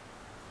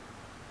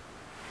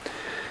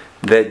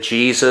 That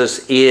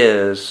Jesus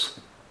is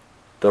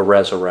the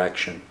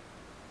resurrection.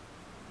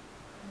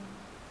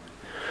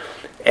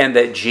 And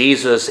that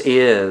Jesus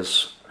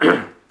is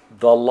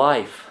the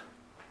life.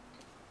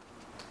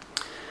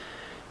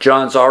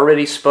 John's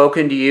already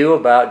spoken to you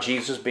about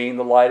Jesus being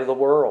the light of the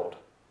world.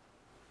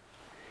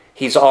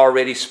 He's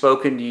already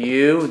spoken to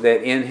you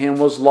that in Him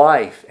was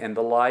life, and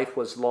the life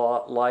was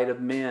light of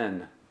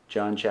men.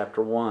 John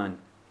chapter 1.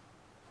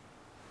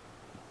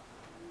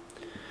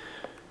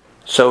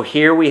 So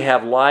here we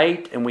have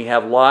light, and we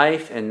have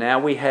life, and now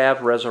we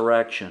have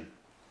resurrection.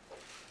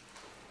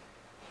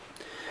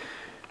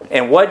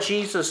 And what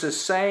Jesus is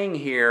saying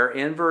here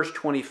in verse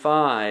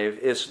 25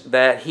 is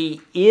that He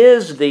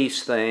is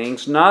these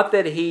things, not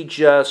that He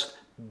just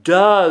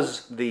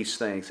does these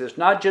things. It's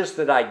not just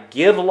that I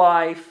give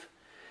life.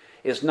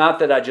 It's not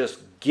that I just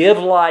give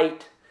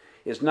light.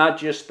 It's not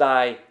just that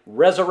I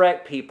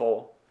resurrect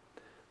people.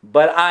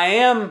 But I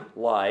am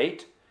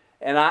light,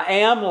 and I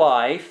am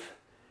life,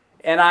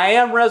 and I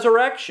am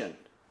resurrection.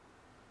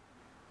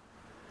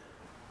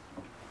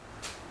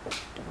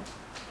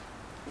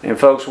 And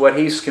folks, what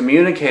He's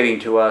communicating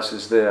to us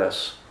is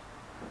this.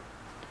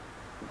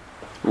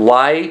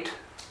 Light,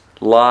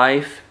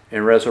 life,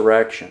 and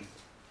resurrection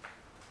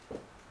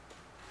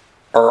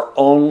are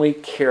only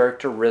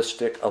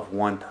characteristic of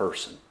one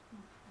person.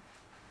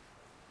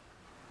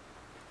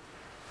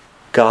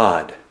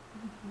 God.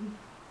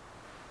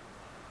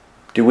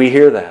 Do we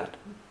hear that?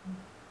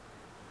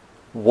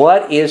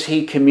 What is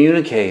He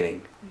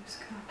communicating?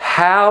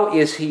 How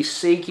is He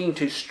seeking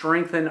to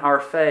strengthen our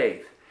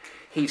faith?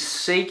 He's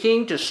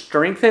seeking to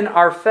strengthen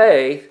our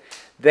faith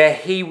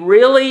that He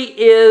really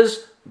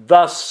is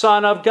the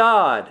Son of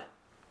God.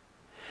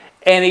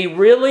 And He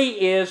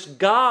really is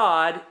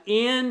God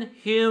in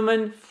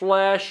human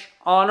flesh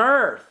on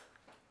earth.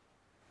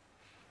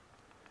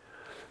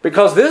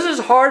 Because this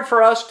is hard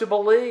for us to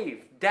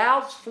believe.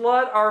 Doubts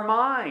flood our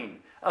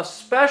mind,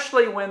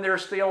 especially when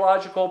there's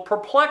theological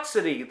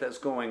perplexity that's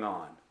going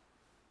on.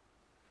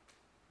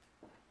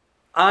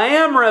 I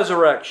am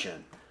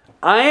resurrection.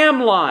 I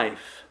am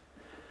life.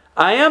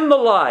 I am the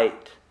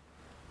light.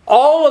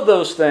 All of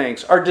those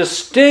things are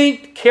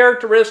distinct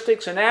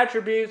characteristics and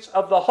attributes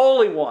of the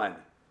Holy One,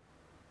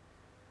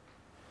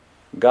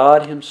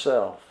 God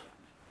Himself.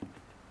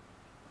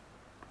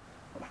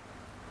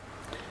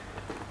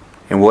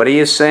 And what He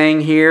is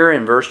saying here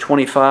in verse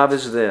 25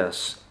 is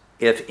this: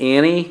 if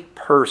any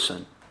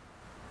person,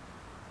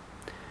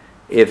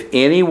 if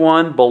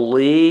anyone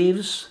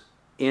believes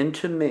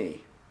into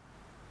me,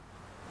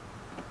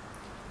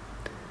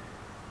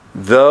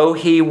 though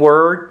he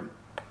were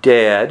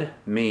dead,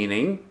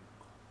 meaning,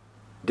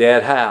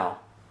 dead how?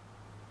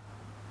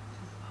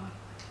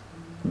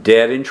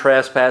 Dead in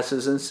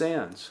trespasses and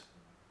sins.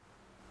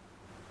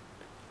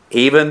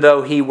 Even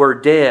though he were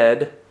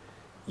dead,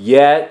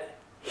 yet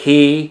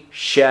he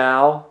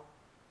shall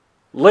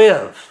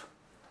live.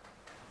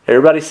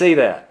 Everybody see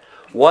that?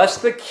 What's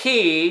the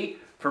key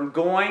from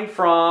going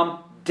from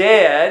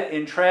dead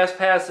in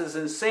trespasses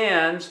and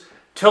sins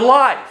to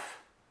life?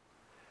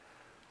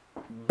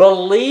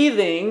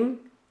 Believing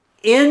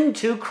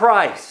into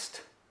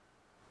Christ.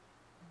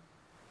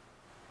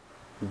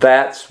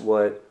 That's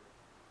what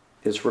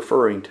it's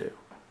referring to.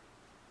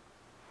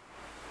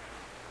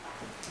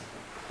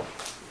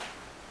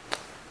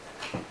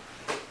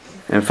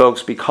 And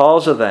folks,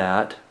 because of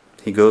that,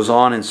 he goes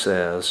on and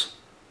says,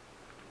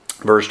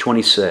 verse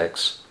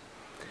 26,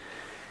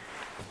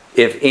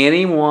 if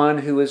anyone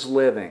who is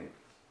living,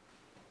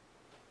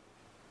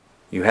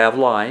 you have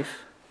life,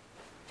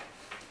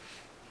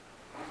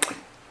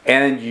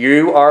 and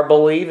you are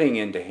believing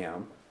into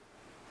Him,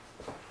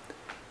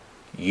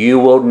 you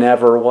will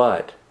never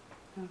what?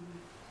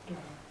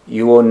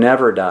 You will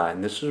never die.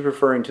 And this is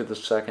referring to the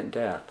second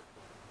death.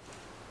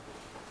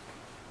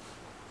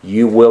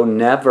 You will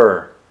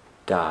never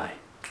die.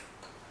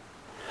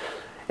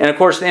 And of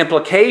course the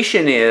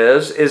implication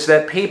is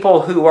that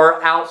people who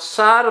are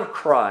outside of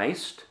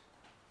Christ,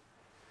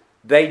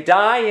 they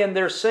die in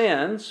their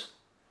sins,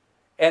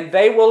 and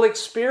they will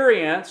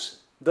experience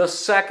the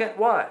second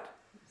what?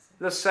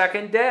 The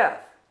second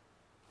death.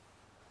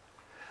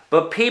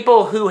 But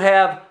people who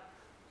have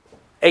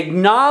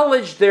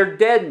acknowledged their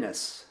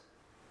deadness,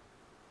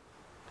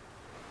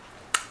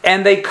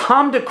 and they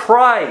come to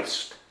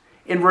Christ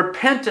in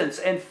repentance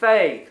and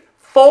faith,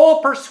 full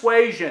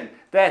persuasion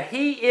that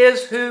He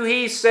is who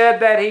He said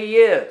that He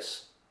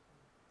is.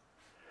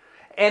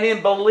 And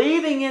in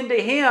believing into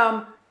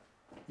Him,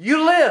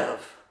 you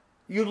live.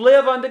 You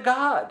live unto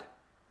God.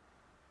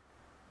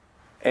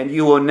 And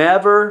you will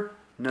never,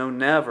 no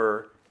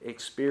never,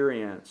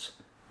 experience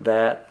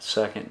that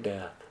second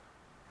death.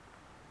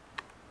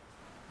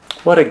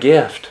 What a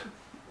gift.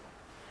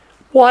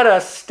 What a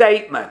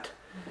statement.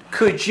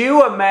 Could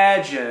you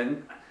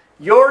imagine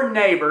your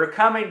neighbor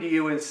coming to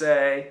you and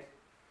say,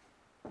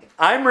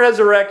 I'm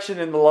resurrection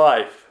and the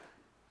life.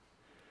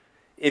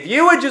 If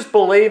you would just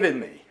believe in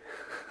me,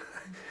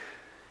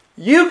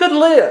 you could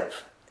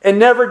live and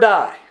never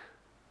die.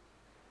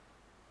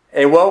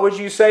 And what would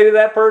you say to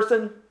that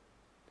person?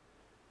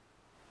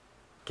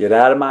 Get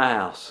out of my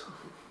house.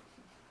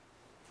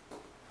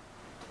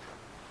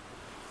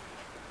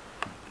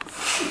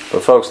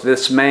 But folks,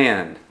 this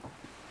man,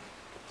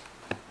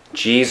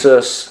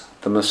 Jesus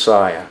the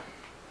Messiah,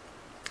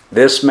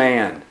 this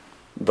man,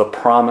 the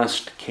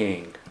promised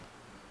King,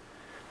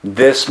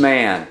 this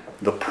man,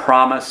 the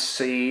promised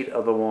seed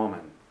of the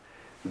woman.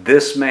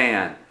 This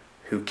man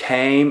who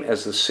came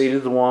as the seed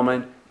of the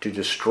woman to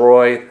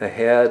destroy the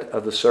head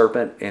of the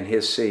serpent and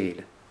his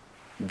seed.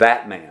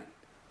 That man.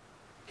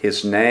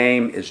 His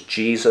name is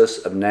Jesus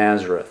of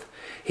Nazareth.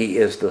 He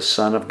is the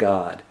Son of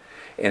God.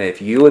 And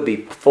if you would be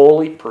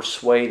fully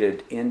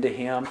persuaded into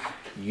him,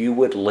 you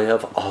would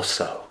live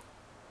also.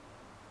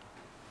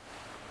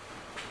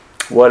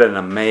 What an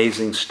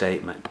amazing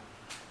statement.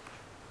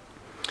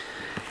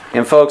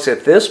 And folks,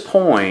 at this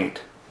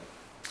point,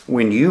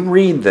 when you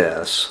read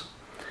this,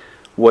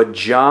 what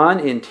John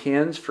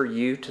intends for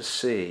you to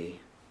see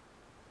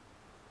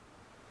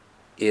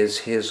is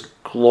his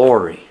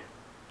glory.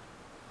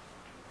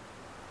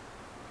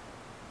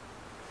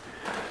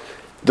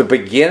 The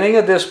beginning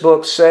of this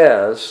book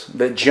says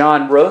that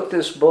John wrote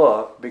this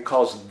book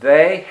because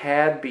they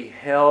had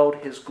beheld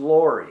his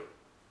glory.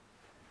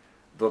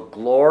 The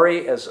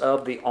glory as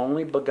of the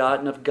only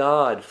begotten of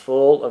God,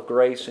 full of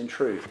grace and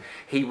truth.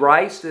 He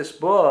writes this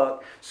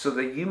book so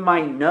that you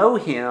might know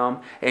him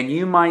and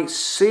you might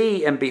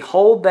see and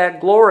behold that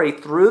glory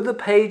through the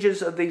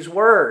pages of these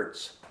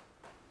words.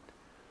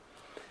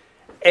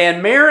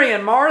 And Mary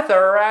and Martha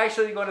are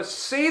actually going to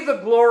see the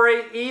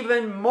glory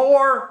even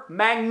more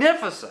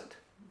magnificent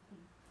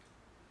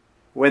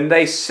when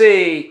they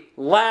see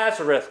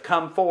Lazarus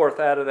come forth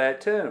out of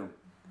that tomb.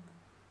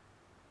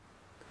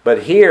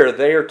 But here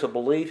they are to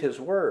believe his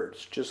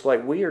words, just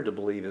like we are to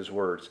believe his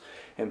words.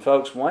 And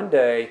folks, one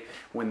day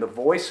when the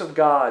voice of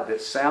God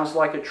that sounds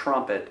like a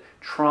trumpet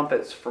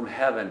trumpets from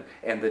heaven,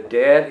 and the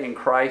dead in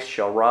Christ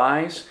shall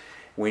rise,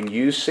 when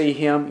you see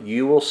him,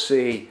 you will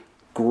see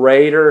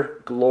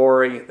greater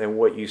glory than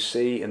what you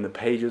see in the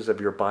pages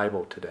of your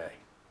Bible today.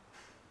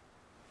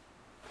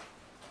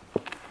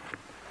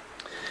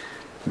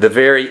 The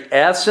very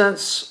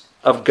essence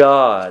of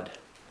God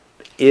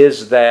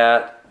is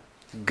that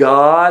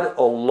God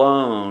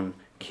alone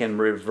can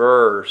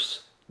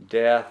reverse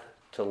death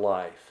to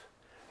life.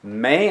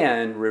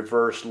 Man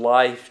reversed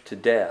life to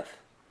death,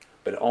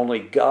 but only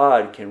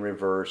God can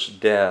reverse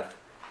death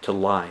to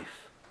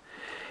life.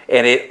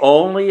 And it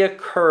only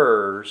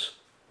occurs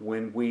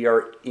when we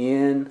are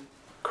in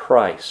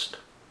Christ.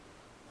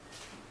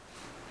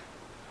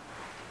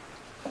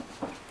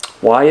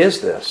 Why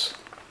is this?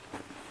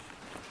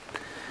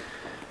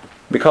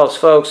 Because,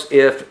 folks,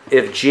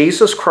 if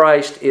Jesus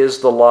Christ is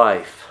the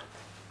life,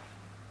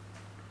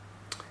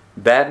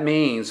 that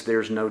means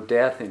there's no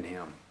death in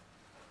him.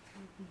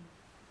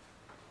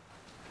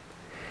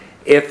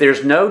 If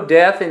there's no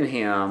death in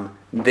him,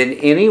 then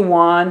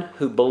anyone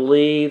who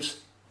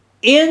believes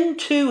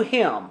into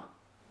him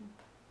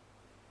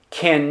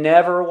can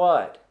never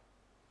what?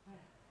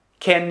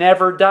 Can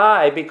never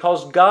die,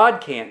 because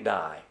God can't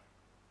die.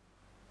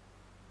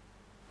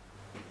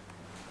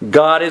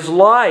 God is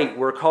light.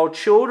 We're called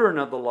children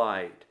of the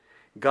light.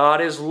 God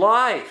is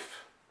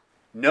life.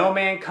 No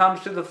man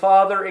comes to the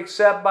Father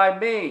except by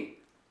me.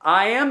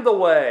 I am the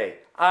way.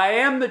 I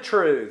am the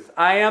truth.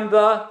 I'm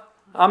the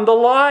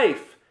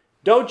life.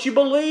 Don't you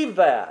believe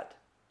that?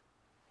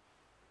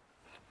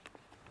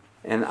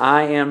 And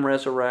I am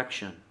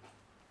resurrection.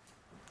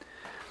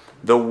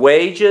 The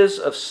wages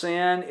of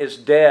sin is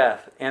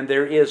death, and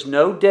there is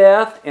no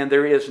death, and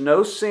there is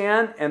no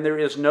sin, and there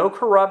is no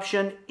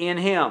corruption in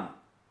him.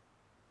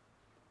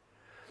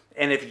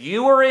 And if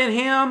you are in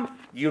him,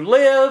 you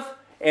live.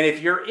 And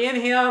if you're in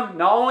him,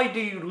 not only do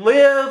you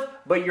live,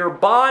 but your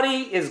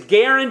body is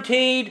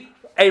guaranteed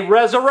a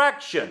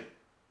resurrection.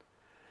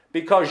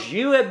 Because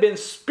you have been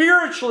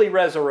spiritually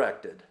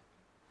resurrected.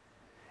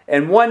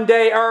 And one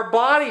day our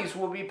bodies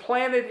will be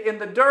planted in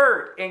the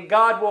dirt, and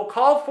God will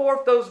call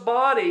forth those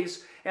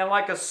bodies, and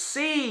like a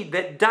seed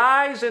that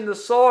dies in the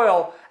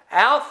soil,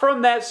 out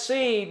from that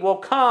seed will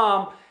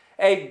come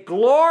a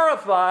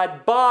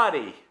glorified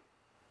body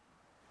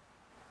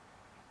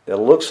that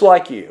looks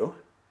like you,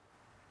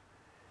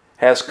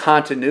 has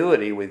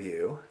continuity with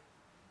you,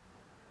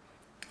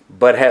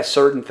 but has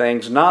certain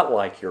things not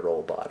like your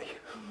old body.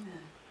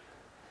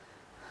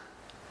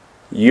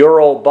 Your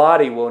old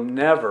body will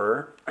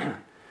never,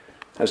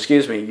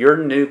 your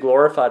new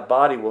glorified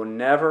body will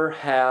never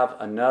have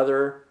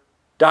another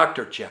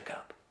doctor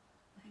checkup.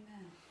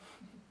 Amen.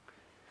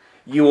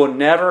 You will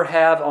never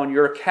have on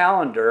your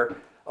calendar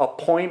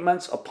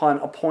appointments upon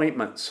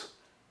appointments.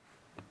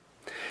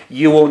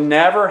 You will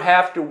never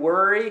have to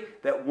worry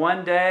that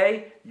one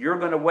day you're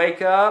going to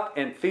wake up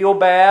and feel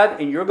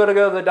bad, and you're going to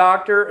go to the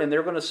doctor, and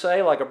they're going to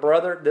say, like a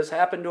brother, this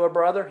happened to a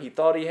brother. He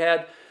thought he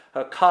had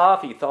a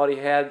cough. He thought he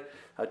had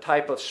a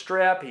type of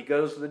strep. He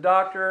goes to the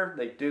doctor.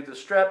 They do the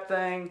strep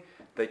thing.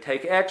 They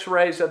take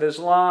x-rays of his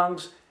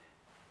lungs.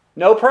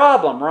 No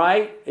problem,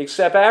 right?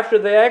 Except after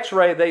the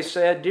x-ray, they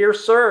said, dear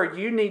sir,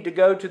 you need to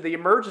go to the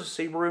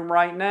emergency room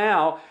right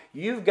now.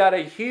 You've got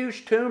a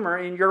huge tumor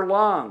in your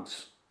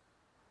lungs.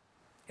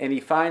 And he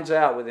finds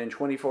out within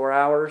 24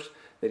 hours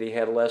that he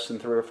had less than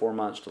 3 or 4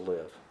 months to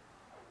live.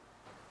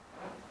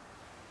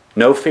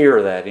 No fear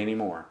of that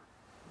anymore.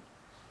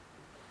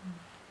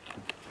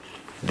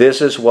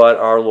 This is what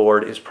our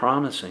Lord is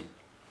promising.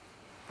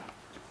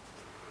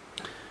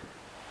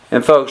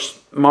 And folks,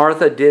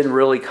 Martha didn't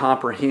really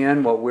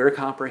comprehend what we're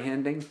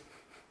comprehending.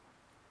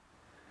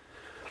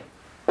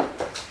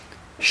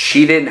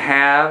 She didn't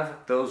have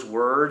those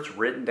words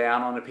written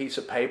down on a piece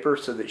of paper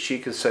so that she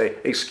could say,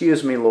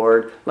 "Excuse me,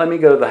 Lord, let me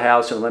go to the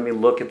house and let me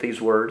look at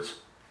these words."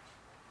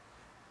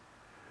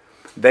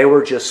 They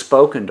were just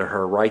spoken to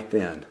her right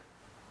then.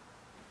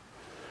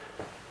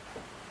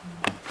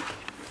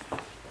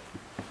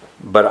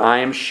 But I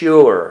am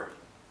sure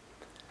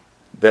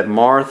that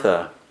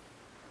Martha,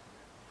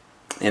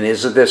 and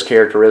isn't this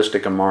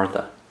characteristic of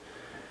Martha,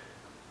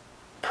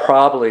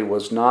 probably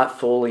was not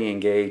fully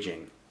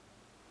engaging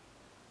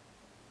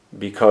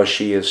because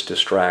she is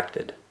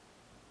distracted.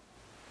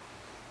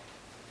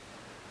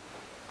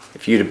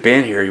 If you'd have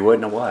been here, you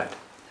wouldn't have what?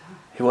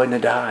 He wouldn't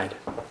have died.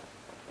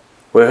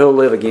 Well, he'll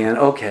live again.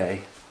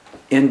 Okay.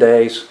 In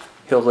days,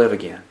 he'll live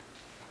again.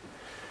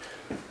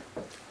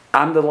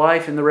 I'm the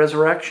life and the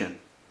resurrection.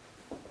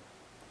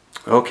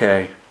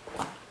 Okay.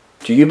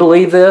 Do you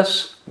believe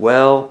this?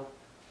 Well,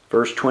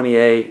 verse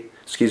 27.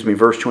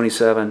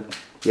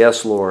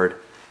 Yes, Lord,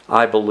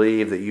 I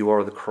believe that you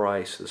are the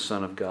Christ, the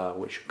Son of God,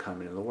 which should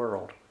come into the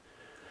world.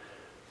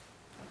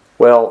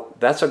 Well,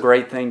 that's a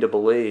great thing to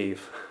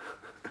believe.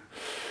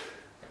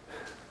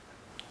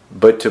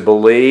 But to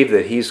believe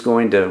that he's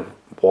going to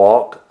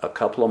walk a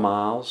couple of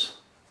miles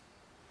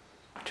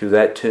to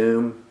that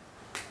tomb,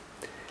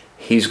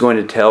 he's going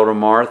to tell to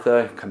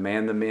Martha,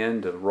 command the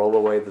men to roll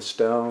away the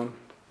stone,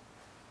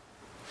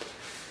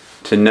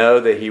 to know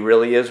that he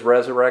really is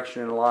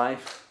resurrection and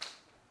life,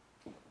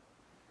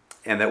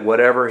 and that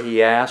whatever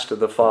he asked of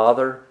the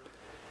Father,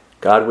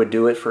 God would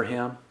do it for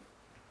him.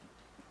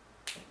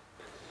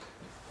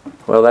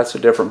 Well, that's a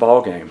different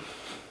ballgame.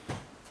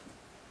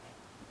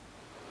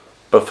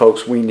 But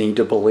folks, we need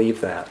to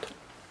believe that.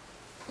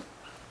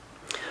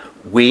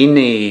 We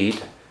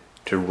need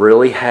to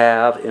really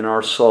have in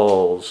our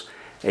souls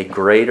a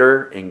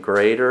greater and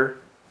greater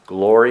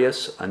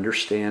glorious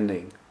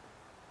understanding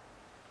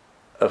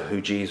of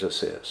who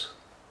Jesus is.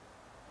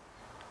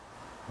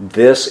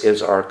 This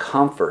is our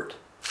comfort.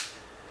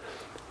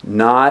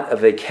 Not a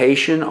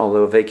vacation,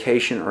 although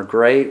vacations are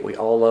great. We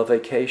all love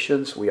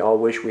vacations. We all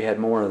wish we had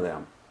more of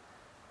them.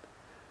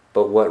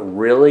 But what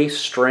really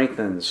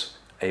strengthens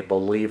a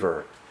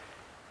believer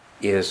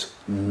is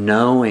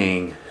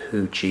knowing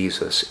who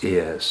Jesus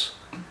is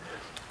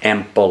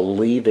and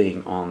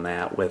believing on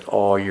that with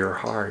all your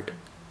heart.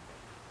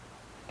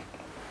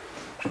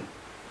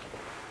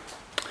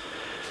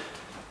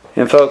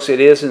 And folks,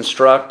 it is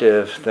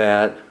instructive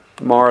that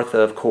Martha,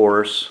 of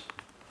course,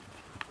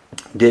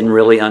 didn't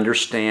really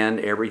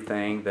understand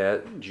everything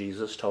that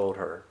Jesus told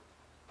her.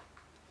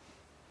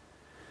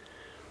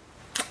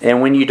 And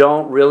when you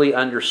don't really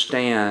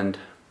understand,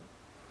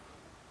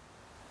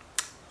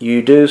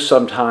 you do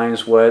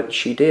sometimes what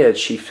she did.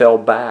 She fell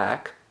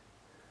back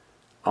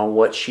on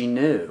what she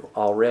knew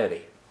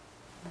already.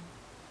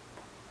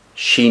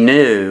 She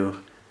knew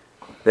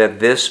that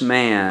this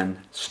man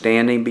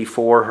standing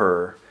before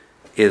her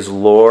is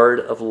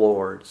Lord of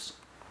Lords,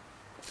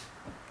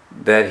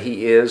 that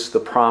he is the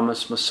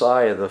promised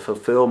Messiah, the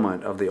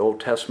fulfillment of the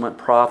Old Testament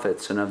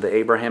prophets and of the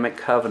Abrahamic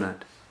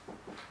covenant.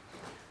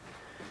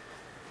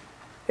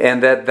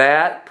 And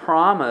that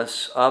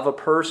promise of a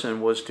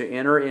person was to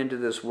enter into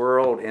this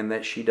world, and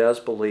that she does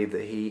believe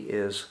that he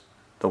is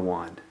the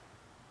one.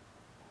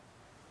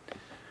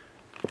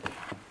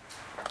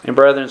 And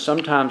brethren,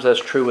 sometimes that's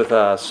true with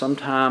us.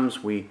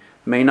 Sometimes we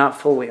may not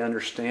fully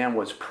understand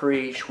what's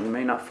preached. We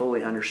may not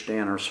fully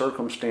understand our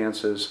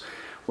circumstances.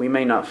 We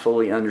may not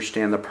fully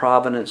understand the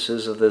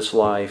providences of this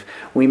life.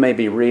 We may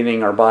be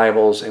reading our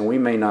Bibles and we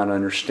may not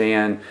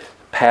understand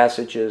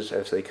passages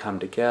as they come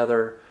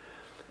together.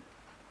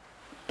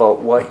 But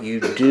what you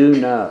do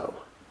know,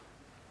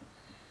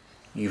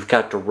 you've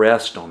got to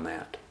rest on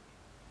that.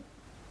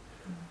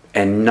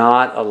 And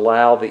not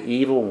allow the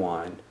evil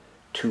one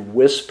to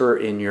whisper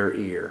in your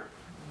ear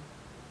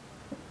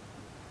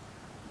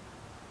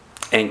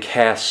and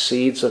cast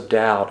seeds of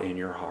doubt in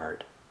your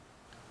heart.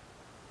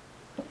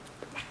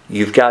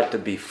 You've got to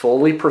be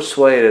fully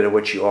persuaded of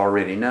what you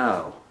already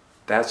know.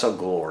 That's a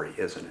glory,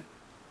 isn't it?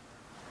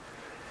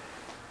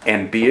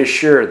 And be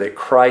assured that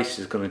Christ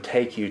is going to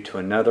take you to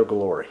another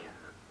glory.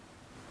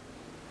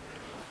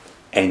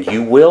 And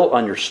you will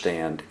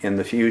understand in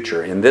the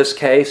future, in this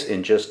case,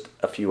 in just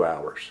a few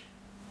hours,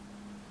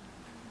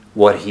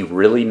 what he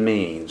really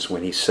means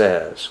when he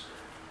says,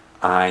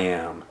 I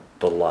am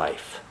the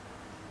life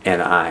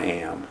and I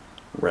am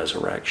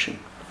resurrection.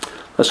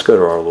 Let's go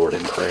to our Lord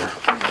in prayer.